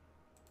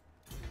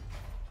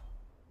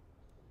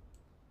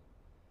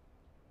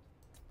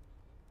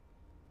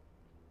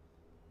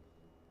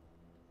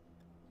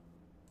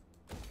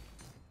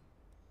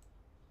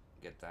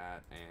 Get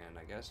that, and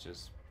I guess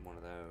just one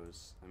of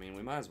those. I mean,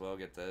 we might as well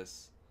get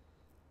this.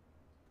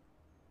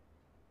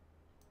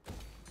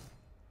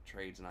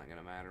 Trade's not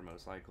gonna matter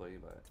most likely,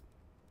 but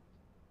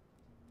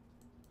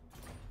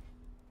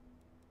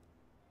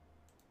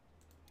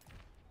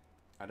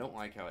I don't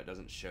like how it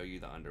doesn't show you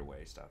the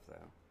underway stuff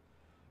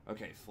though.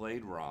 Okay,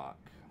 flayed rock.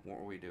 What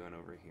were we doing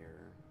over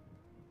here?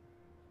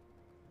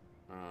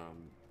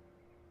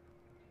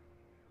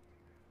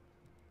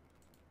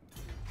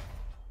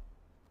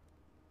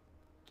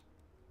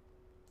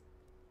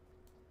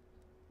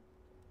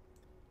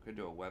 Could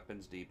do a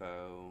weapons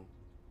depot.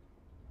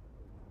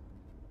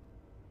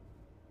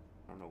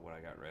 I don't know what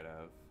I got rid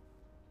of.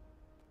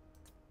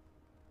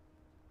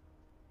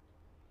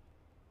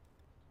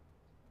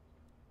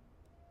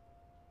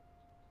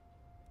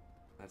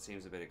 That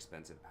seems a bit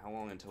expensive. How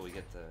long until we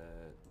get the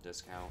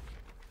discount?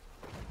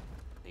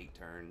 8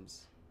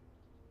 turns.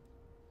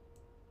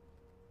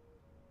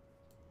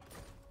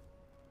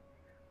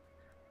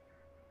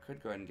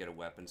 Could go ahead and get a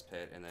weapons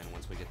pit, and then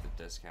once we get the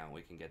discount,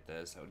 we can get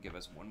this. That would give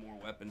us one more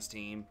weapons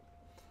team.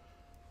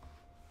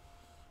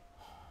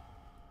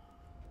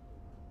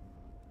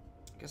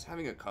 I guess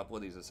having a couple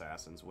of these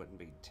assassins wouldn't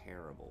be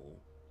terrible.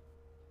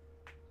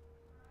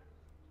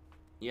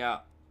 Yeah.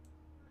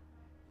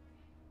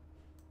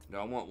 Do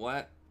I want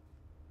what?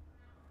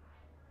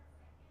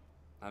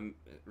 I'm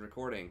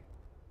recording.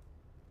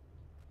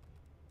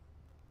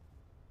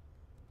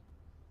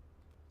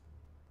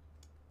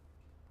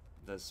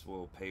 This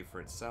will pay for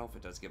itself.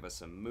 It does give us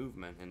some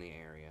movement in the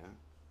area.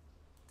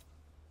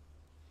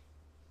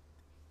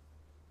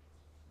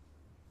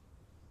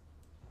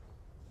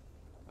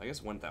 I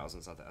guess 1,000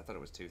 is not that. I thought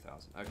it was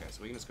 2,000. Okay,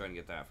 so we can just go ahead and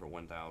get that for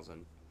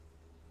 1,000.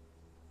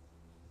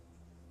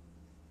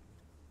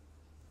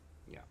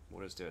 Yeah,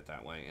 we'll just do it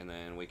that way, and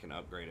then we can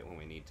upgrade it when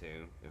we need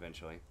to,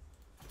 eventually.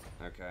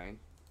 Okay.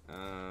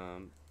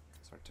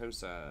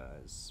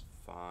 Sartosa is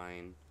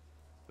fine.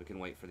 We can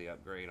wait for the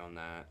upgrade on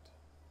that.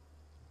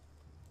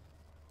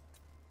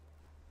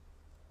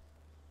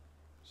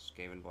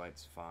 Skaven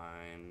Blight's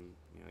fine.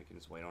 You know, we can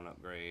just wait on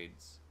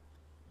upgrades.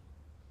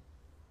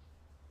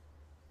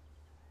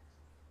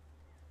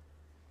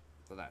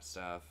 For that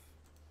stuff.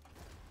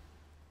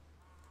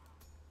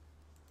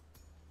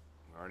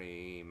 We're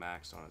already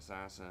maxed on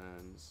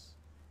assassins.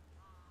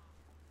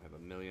 We have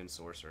 1,000,000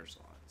 sorcerer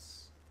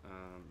slots.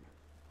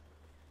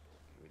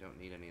 We don't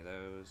need any of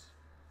those.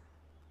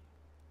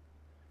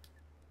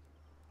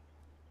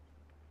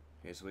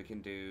 Okay, so we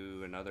can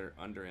do another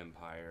Under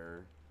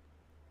Empire.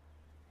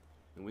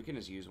 And we can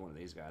just use one of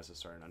these guys to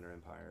start an Under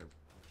Empire,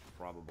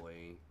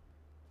 probably.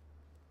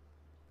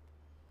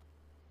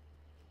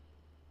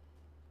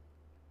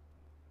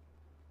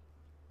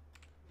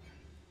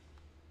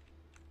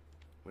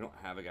 We don't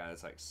have a guy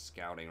that's like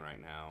scouting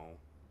right now.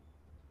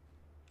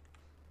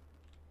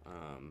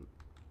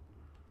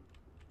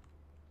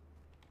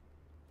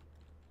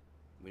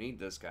 We need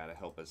this guy to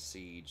help us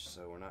siege,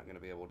 so we're not going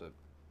to be able to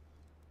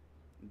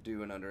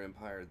do an Under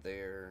Empire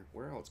there.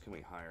 Where else can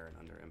we hire an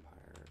Under Empire?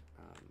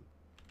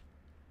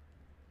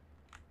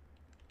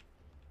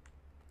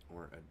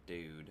 Or a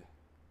dude.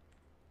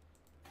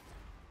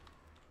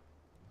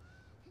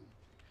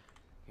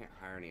 Can't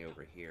hire any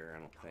over here, I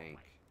don't think.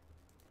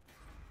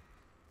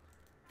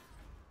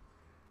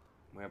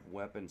 We have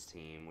weapons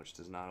team, which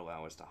does not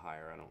allow us to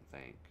hire, I don't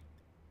think.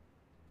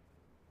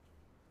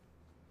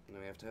 And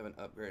then we have to have an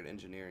upgrade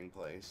engineering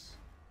place.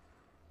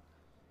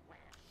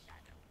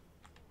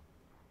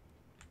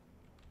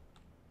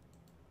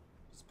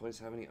 Does this place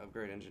have any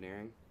upgrade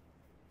engineering?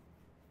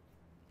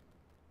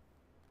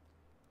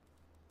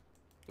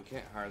 We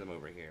can't hire them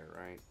over here,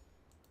 right?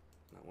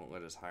 That won't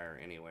let us hire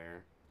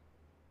anywhere.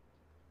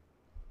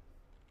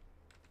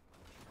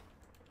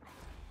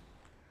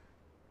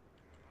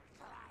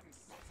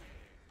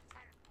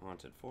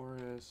 Haunted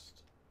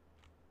Forest.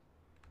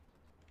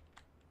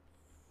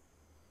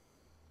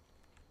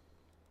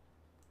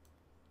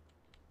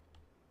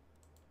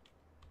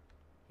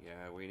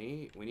 Yeah, we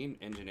need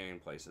engineering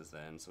places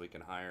then, so we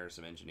can hire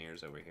some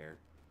engineers over here.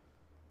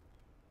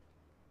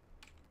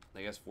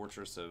 I guess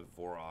Fortress of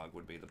Vorog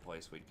would be the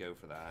place we'd go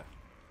for that.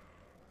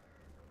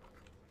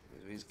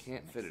 We just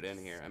can't fit it in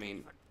here. I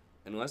mean,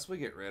 unless we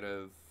get rid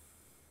of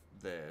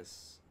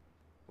this,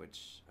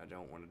 which I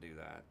don't want to do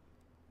that.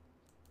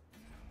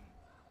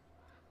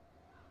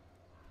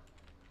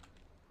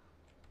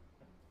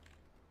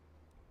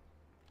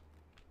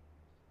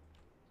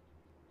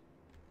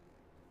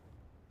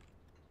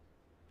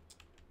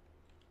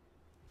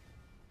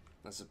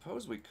 I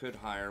suppose we could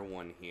hire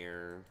one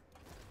here,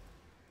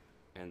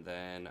 and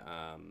then,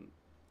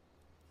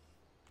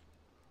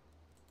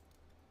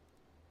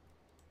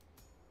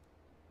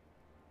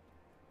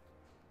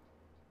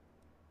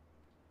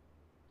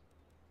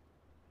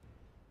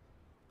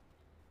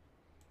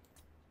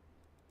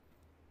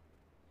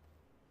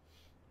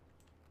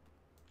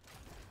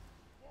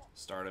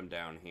 start him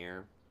down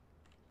here.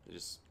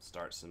 Just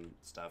start some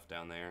stuff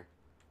down there,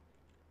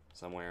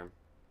 somewhere,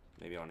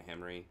 maybe on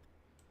Henry.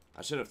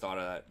 I should have thought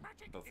of that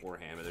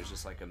beforehand, but there's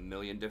just like a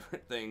million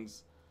different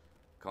things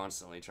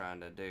constantly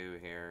trying to do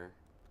here.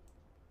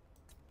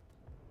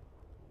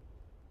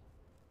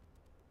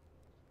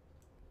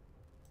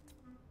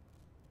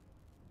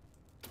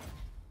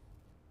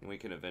 And we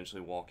can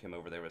eventually walk him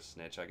over there with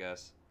Snitch, I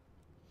guess.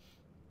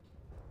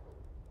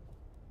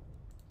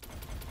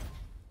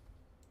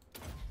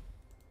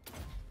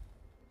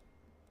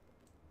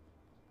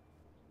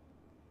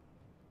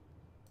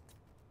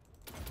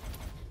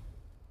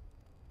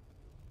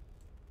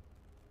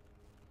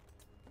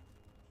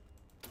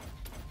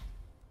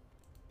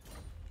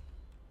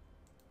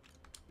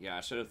 Yeah,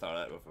 I should have thought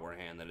of that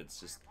beforehand, that it's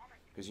just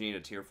because you need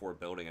a tier 4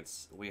 building.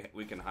 It's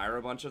we can hire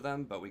a bunch of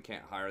them, but we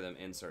can't hire them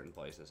in certain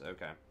places.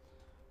 Okay.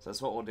 So that's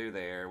what we'll do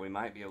there. We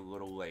might be a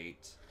little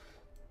late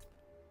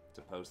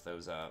to post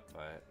those up,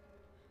 but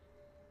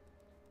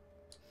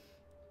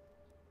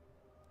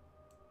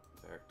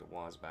Derek the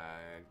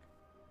Wazbag.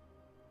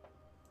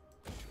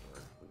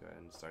 Sure. We'll go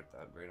ahead and start the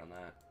upgrade on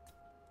that.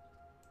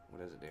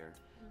 What is it, dear?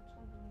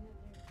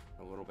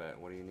 A little bit.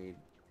 What do you need?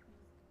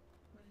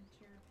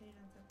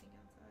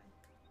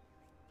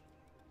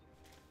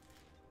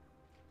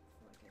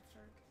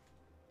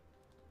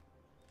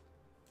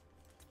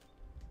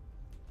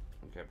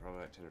 Okay,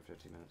 probably like 10 or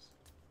 15 minutes.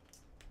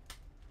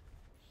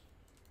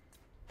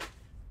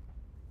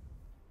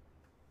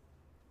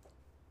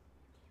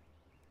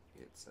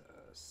 It's a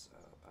sub.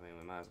 I mean,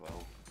 we might as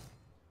well.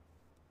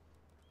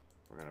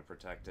 We're gonna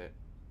protect it.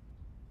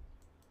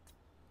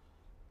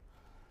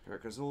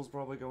 Azul's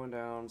probably going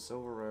down.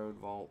 Silver Road,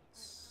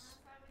 Vaults.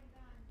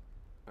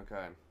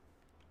 Okay.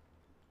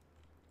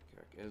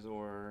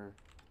 Izor.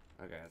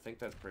 Okay, I think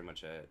that's pretty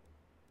much it.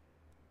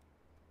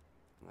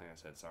 Like I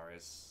said, sorry,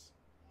 it's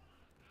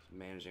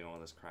managing all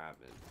this crap.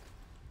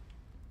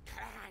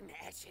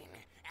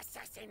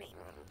 Assassinating.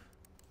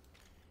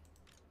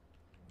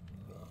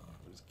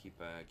 Just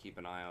keep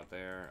an eye out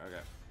there.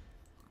 Okay.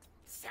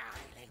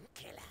 Silent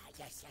killer.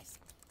 Yes, yes.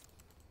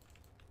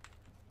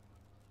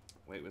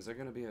 Wait, was there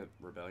gonna be a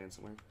rebellion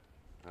somewhere?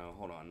 Oh,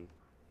 hold on.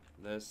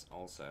 This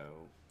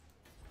also.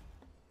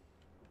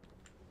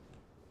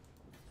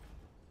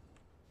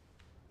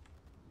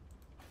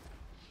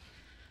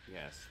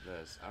 Yes,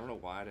 this. I don't know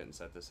why I didn't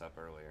set this up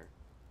earlier.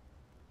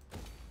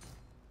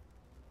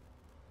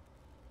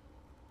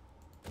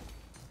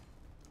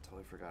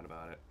 Totally forgot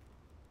about it.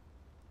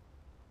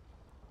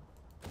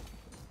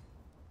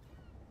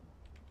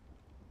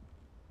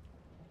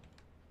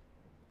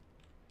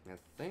 I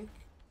think...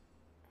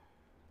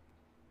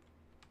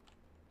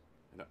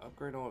 Did I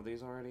upgrade all of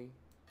these already?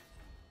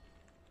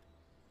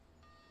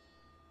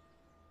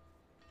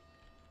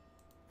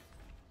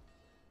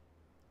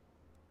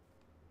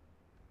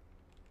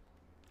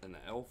 In the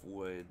Elf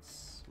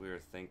Woods, we were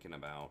thinking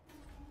about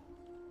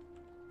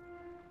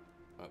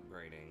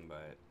upgrading,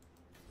 but...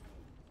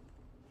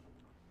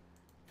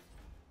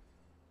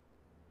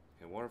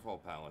 Okay, Waterfall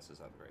Palace is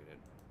upgraded.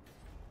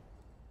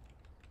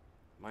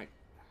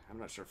 I'm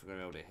not sure if we're going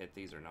to be able to hit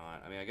these or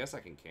not. I mean, I guess I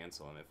can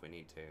cancel them if we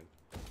need to.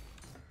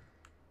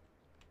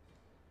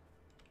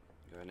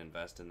 Go ahead and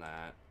invest in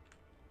that.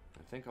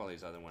 I think all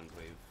these other ones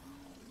we've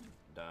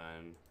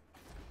done.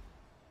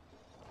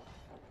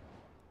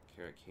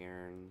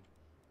 Cairn.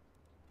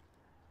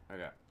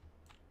 Okay.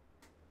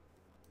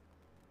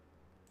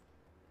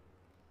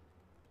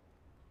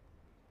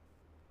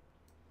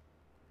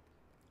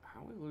 How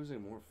are we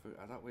losing more food?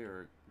 I thought we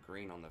were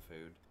green on the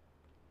food.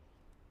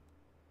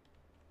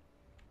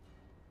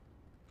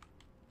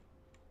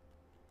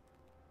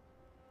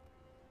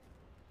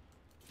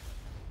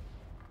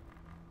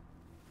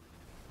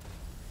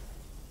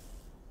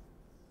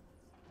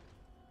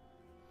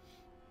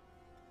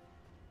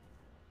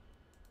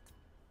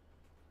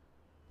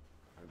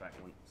 I'll be back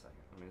in 1 second.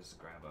 Let me just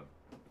grab a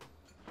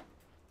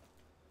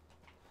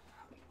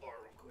bar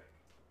real quick.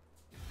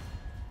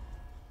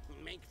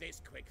 Make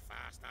this quick,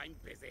 fast. I'm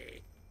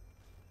busy.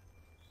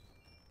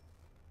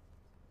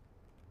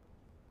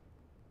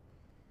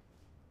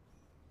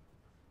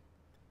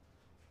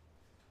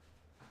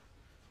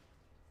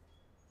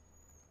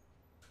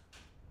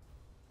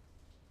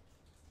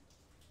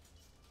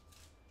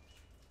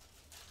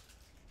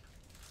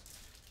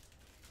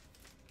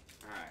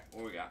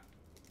 What we got?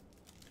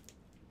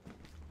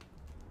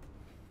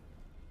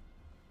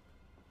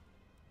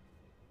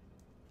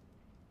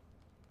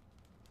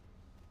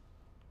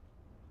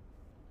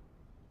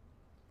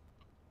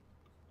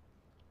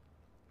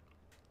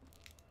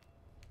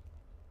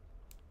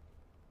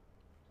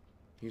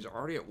 He's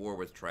already at war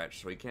with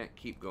Tretch, so he can't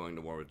keep going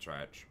to war with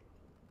Tretch.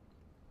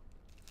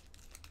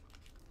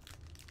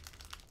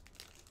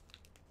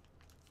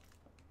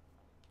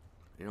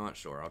 You know what?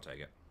 Sure, I'll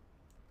take it.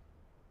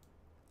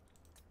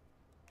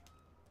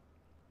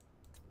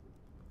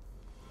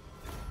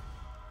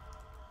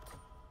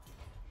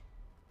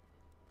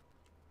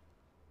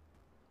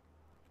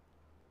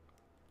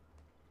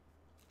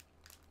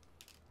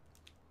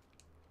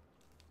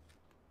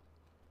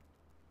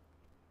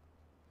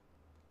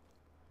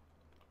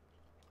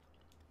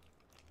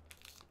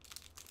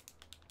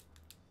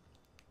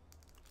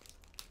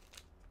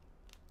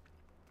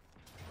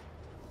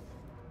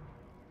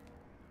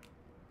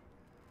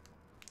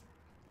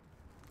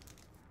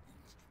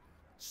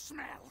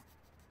 Smell!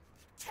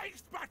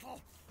 Taste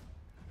battle!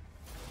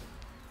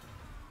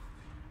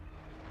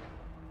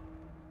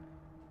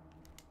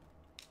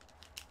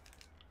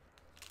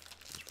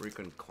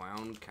 Freaking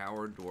clown,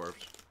 coward,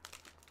 dwarfs.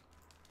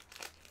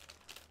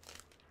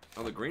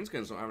 Oh, the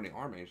Greenskins don't have any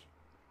armies.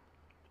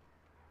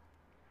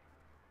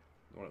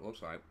 What it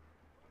looks like.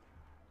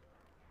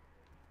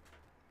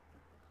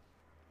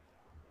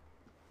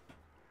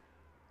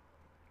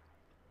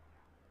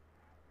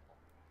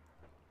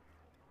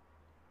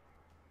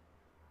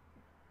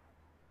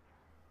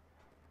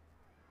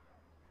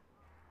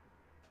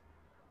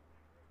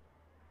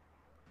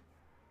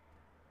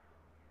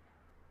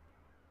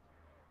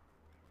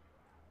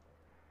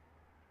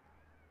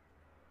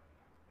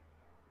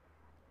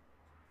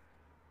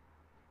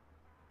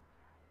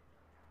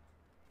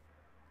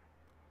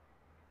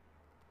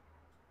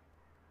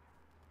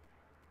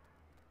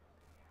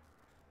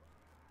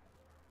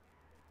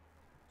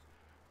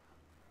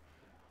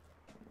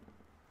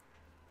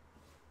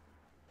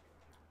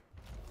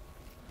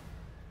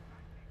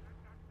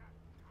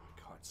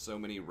 So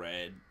many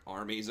red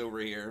armies over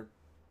here.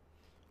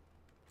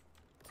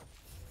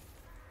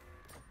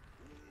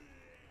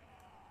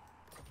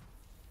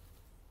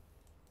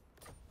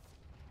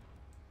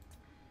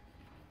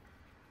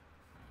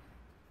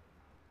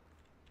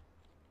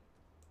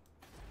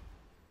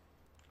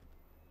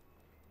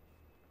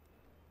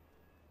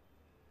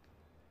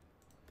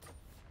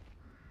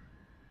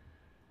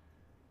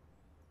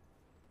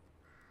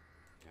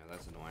 Yeah,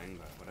 that's annoying,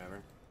 but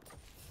whatever.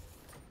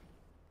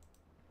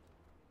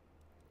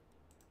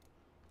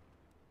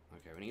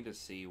 Okay, we need to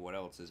see what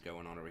else is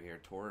going on over here.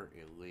 Tor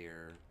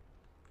Ilir.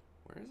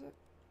 Where is it?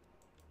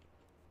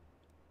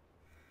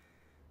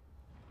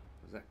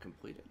 Was that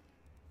completed?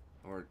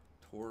 Or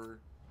Tor...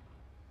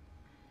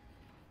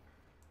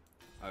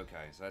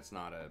 Okay, so that's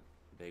not a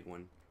big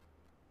one.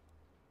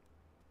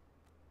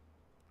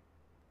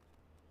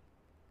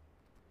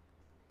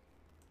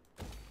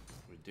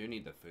 We do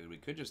need the food. We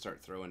could just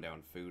start throwing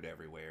down food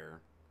everywhere.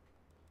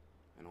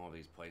 In all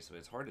these places. But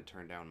it's hard to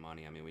turn down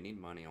money. I mean, we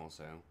need money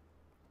also.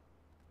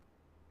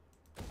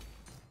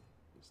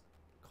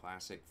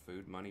 Classic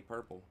food money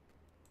purple.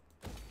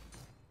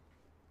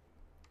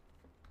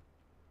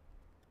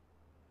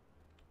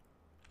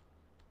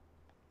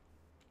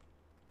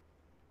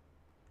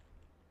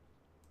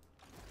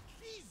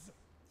 Please.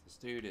 This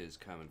dude is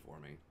coming for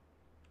me.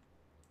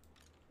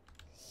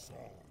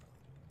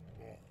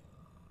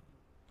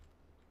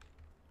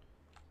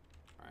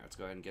 Alright, let's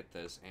go ahead and get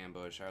this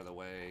ambush out of the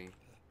way.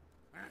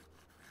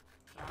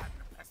 Clan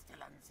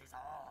pestilence is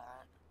all.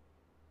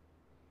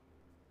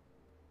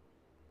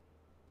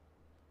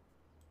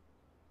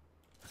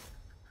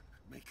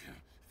 Make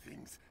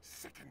things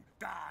sick and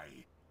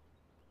die.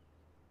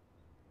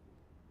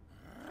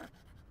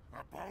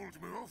 A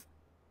bold move.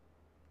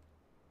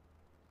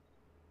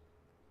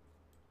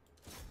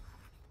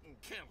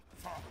 Kill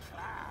for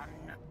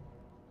clan.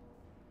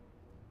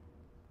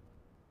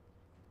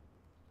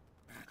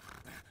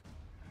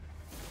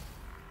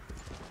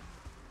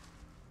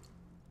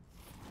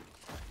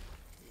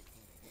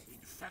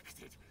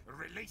 Infected.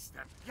 Release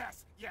them.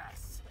 Yes,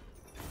 yes.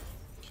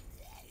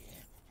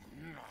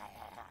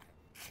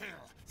 Kill,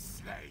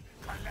 slay,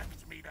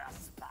 collect me their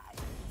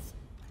spines.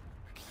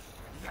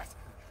 Yes,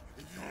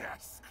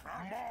 yes,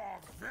 more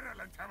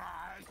virulent am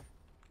I.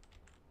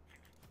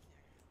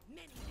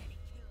 Many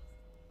kills.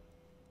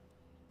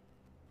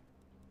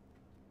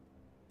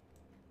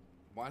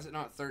 Why is it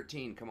not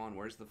 13? Come on,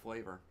 where's the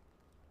flavor?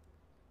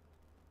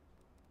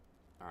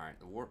 Alright,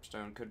 the warp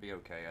stone could be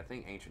okay. I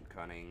think ancient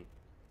cunning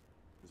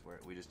is where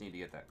we just need to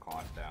get that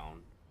cost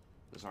down.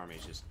 This army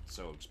is just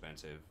so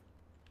expensive.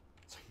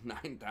 It's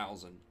like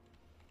 9,000.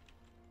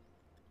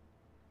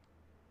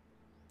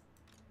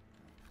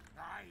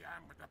 I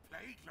am the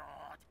Plague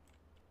Lord.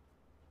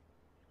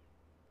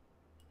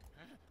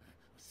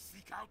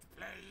 Seek out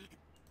plague.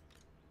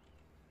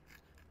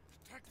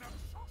 Take them,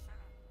 sorcerer.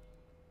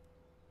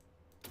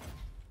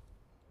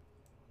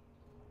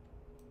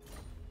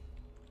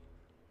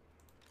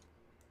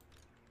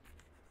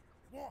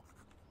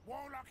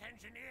 Warlock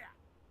engineer.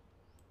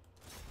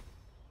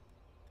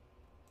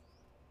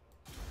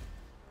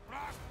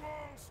 Blast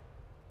walls.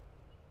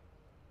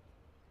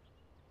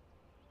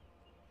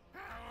 Oh,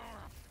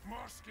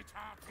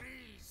 Mosquitar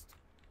pleased.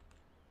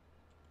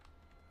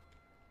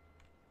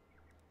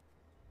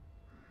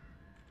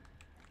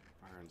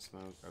 Fire and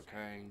smoke,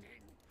 okay.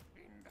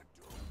 In the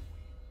doom.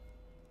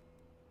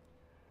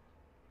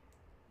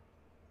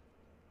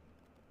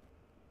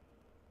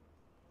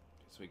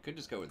 So we could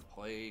just go with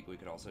Plague. We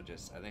could also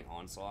just, I think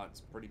Onslaught's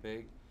pretty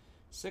big.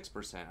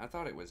 6%. I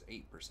thought it was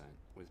 8%.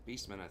 With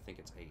Beastmen, I think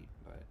it's 8,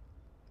 but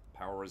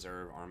Power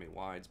Reserve, Army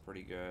Wide's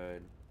pretty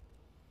good.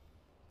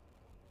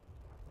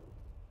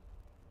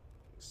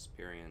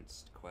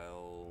 Experienced,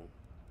 Quell.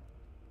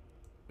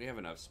 We have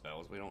enough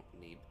spells. We don't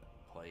need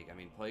Plague. I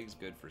mean, Plague's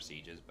good for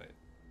sieges, but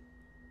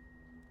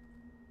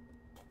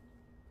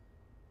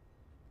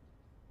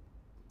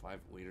 5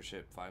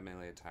 leadership, 5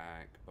 melee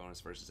attack,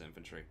 bonus versus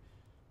infantry.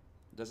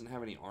 Doesn't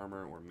have any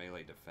armor or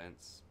melee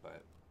defense,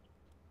 but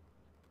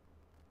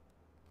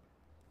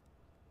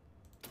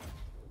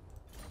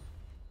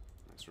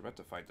so we're about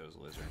to fight those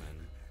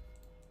lizardmen.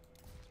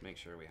 Let's make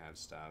sure we have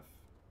stuff.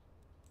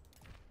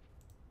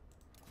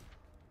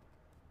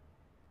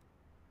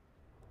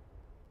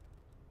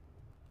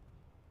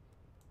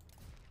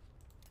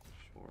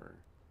 Sure.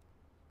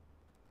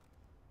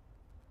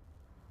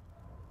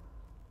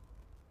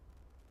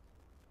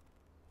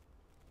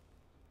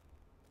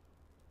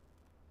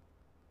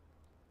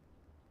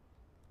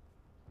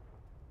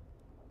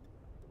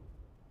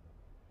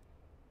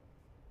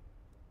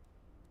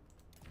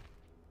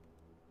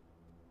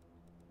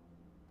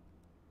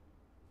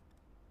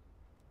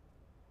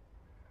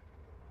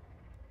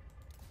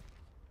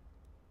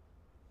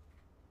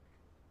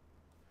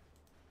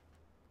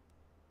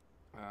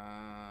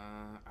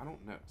 I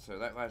don't know. So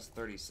that lasts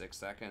 36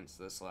 seconds.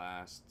 This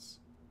lasts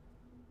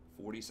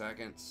 40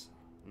 seconds.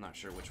 I'm not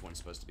sure which one's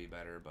supposed to be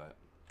better, but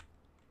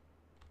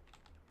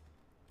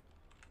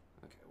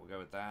okay, we'll go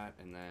with that.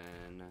 And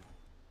then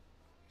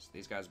so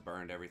these guys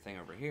burned everything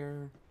over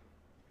here.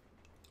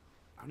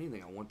 I don't even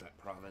think I want that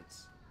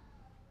province.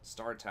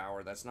 Star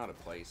Tower, that's not a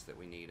place that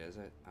we need, is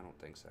it? I don't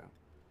think so.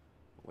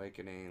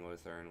 Awakening,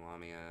 Lutheran,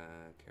 Lamia,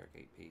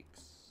 Carricate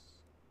Peaks.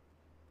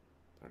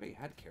 I already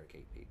had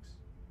Carricate Peaks.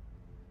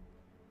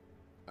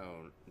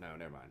 Oh, no,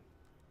 never mind.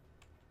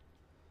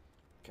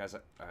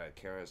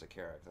 Kara is a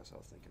Carrick, that's what I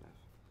was thinking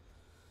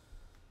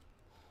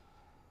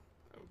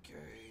of.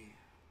 Okay.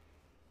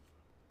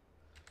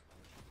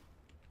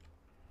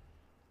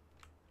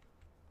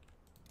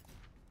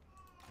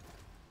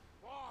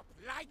 Warp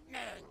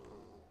lightning.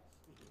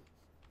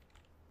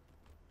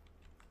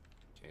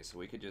 Okay, so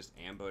we could just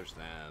ambush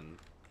them.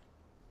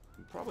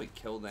 Probably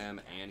kill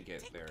them and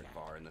get Barrack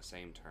in the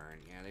same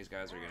turn. Yeah, these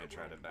guys are going to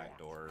try to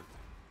backdoor.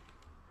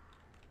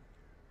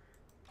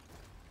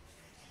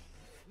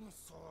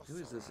 Who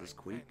is this? Is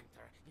Queek?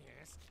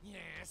 Yes,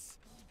 yes.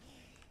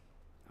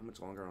 How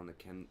much longer on the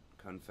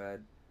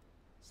Confed?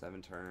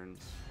 7 turns.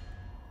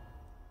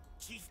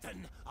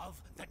 Chieftain of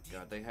the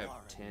God, they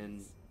have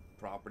 10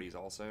 properties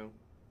also.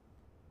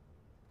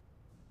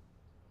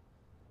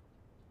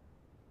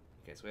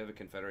 Okay, so we have a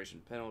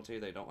Confederation penalty.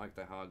 They don't like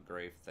the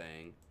Hoggrave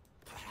thing.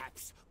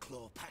 Perhaps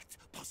Claw Pact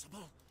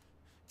possible?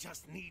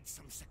 Just need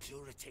some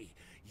security.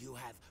 You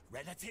have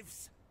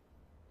relatives?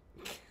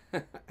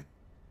 I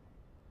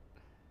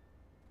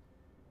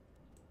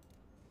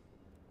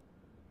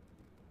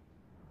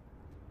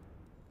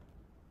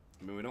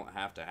mean, we don't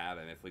have to have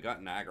him. If we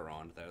got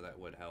Nagaron, though, that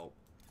would help.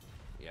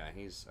 Yeah,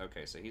 he's...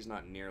 Okay, so he's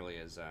not nearly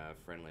as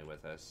friendly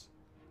with us.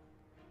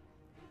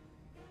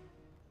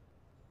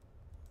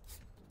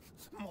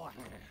 More.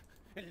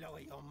 Lower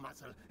your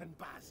muzzle and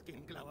bask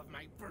in glow of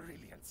my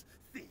brilliance,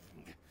 thing.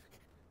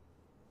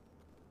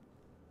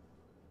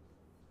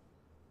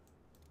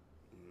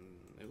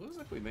 It looks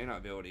like we may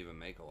not be able to even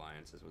make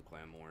alliances with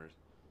clan wars.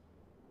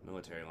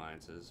 Military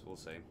alliances, we'll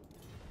see.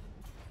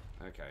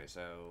 Okay,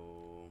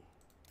 so...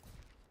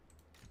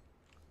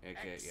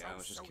 Okay, yeah,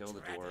 let's just kill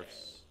the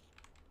dwarfs.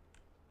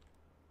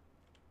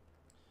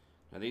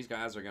 Now these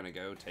guys are gonna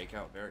go take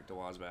out Barrack de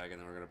Wazbag,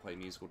 and then we're gonna play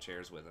musical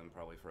chairs with him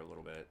probably for a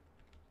little bit.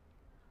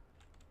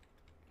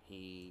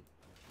 I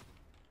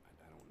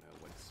don't know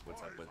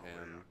what's up with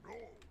him.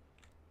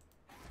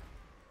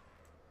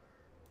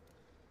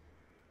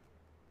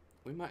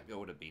 We might be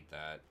able to beat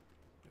that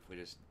if we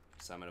just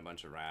summon a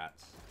bunch of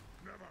rats.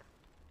 Never.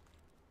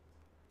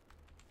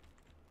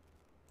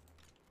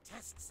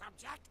 Test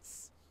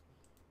subjects.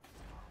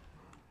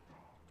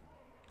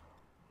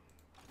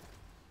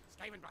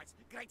 Skaven Bright's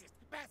greatest,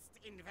 best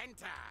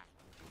inventor.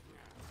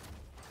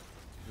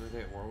 Who are they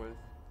at war with?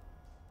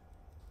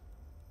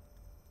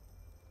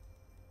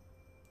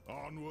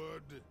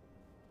 Onward.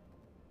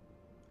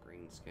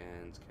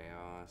 Greenskins,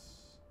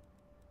 Chaos.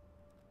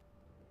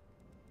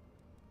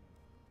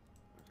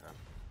 Okay.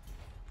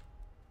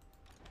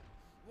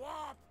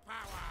 Warp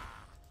power.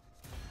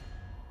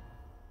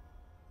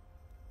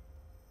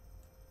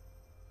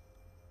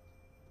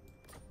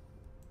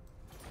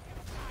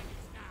 Time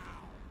is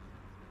now.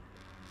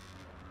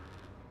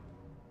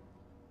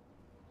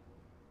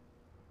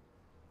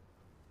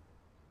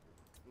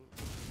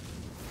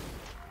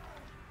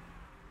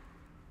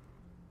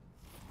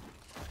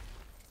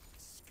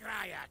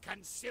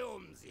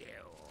 consumes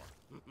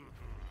you.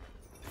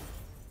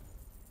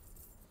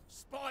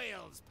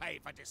 Spoils pay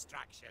for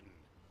destruction.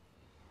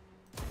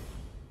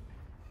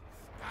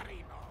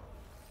 Scarimo.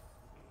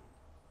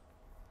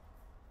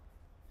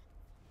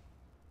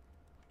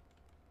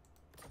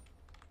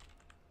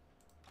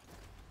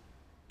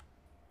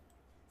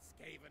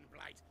 Skaven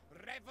Blight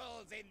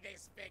revels in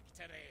this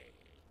victory.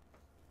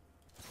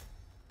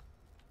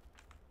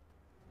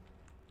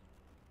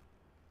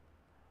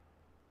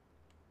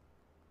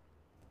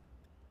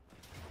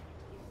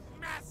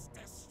 Mass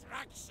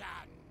destruction.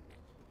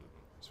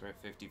 So we're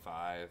at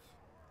 55.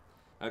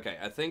 Okay,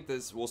 I think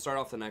we'll start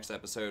off the next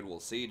episode. We'll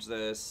siege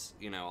this.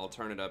 You know, I'll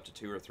turn it up to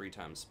 2 or 3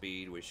 times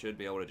speed. We should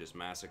be able to just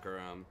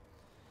massacre them.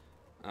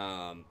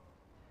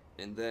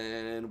 And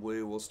then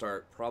we will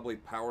start probably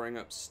powering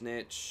up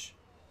Snitch.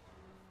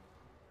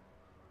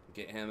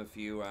 Get him a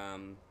few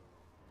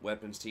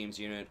weapons teams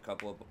unit, a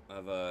couple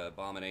of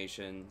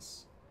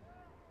abominations.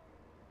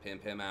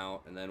 Pimp him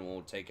out, and then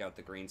we'll take out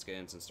the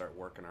Greenskins and start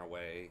working our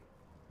way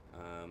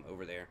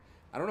over there.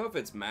 I don't know if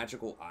it's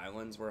magical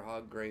islands where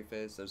Hoggrafe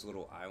is, those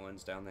little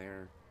islands down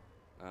there.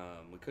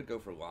 We could go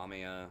for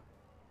Lamia.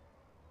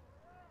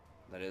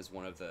 That is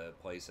one of the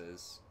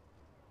places.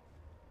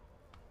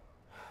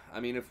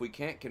 I mean, if we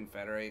can't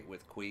confederate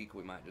with Queek,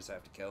 we might just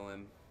have to kill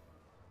him.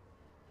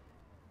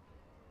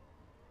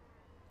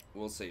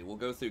 We'll see. We'll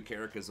go through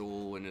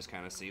Karakazul and just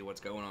kind of see what's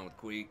going on with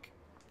Queek.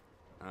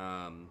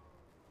 And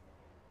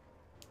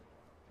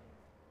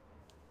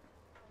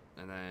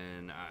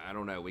then, I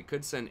don't know, we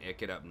could send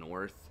Ikkit up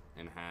north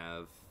and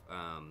have,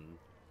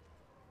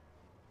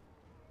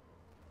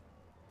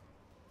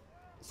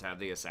 just have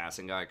the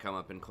assassin guy come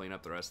up and clean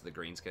up the rest of the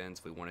Greenskins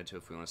if we wanted to,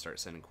 if we want to start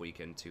sending Queek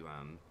into,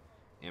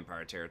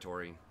 Empire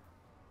territory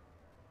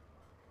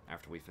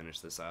after we finish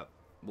this up.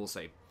 We'll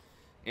see.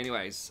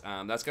 Anyways,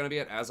 that's going to be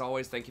it. As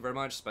always, thank you very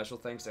much. Special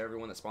thanks to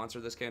everyone that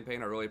sponsored this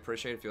campaign. I really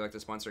appreciate it. If you'd like to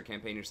sponsor a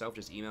campaign yourself,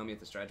 just email me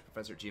at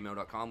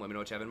thestrategyprofessor@gmail.com. Let me know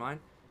what you have in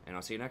mind, and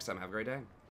I'll see you next time. Have a great day.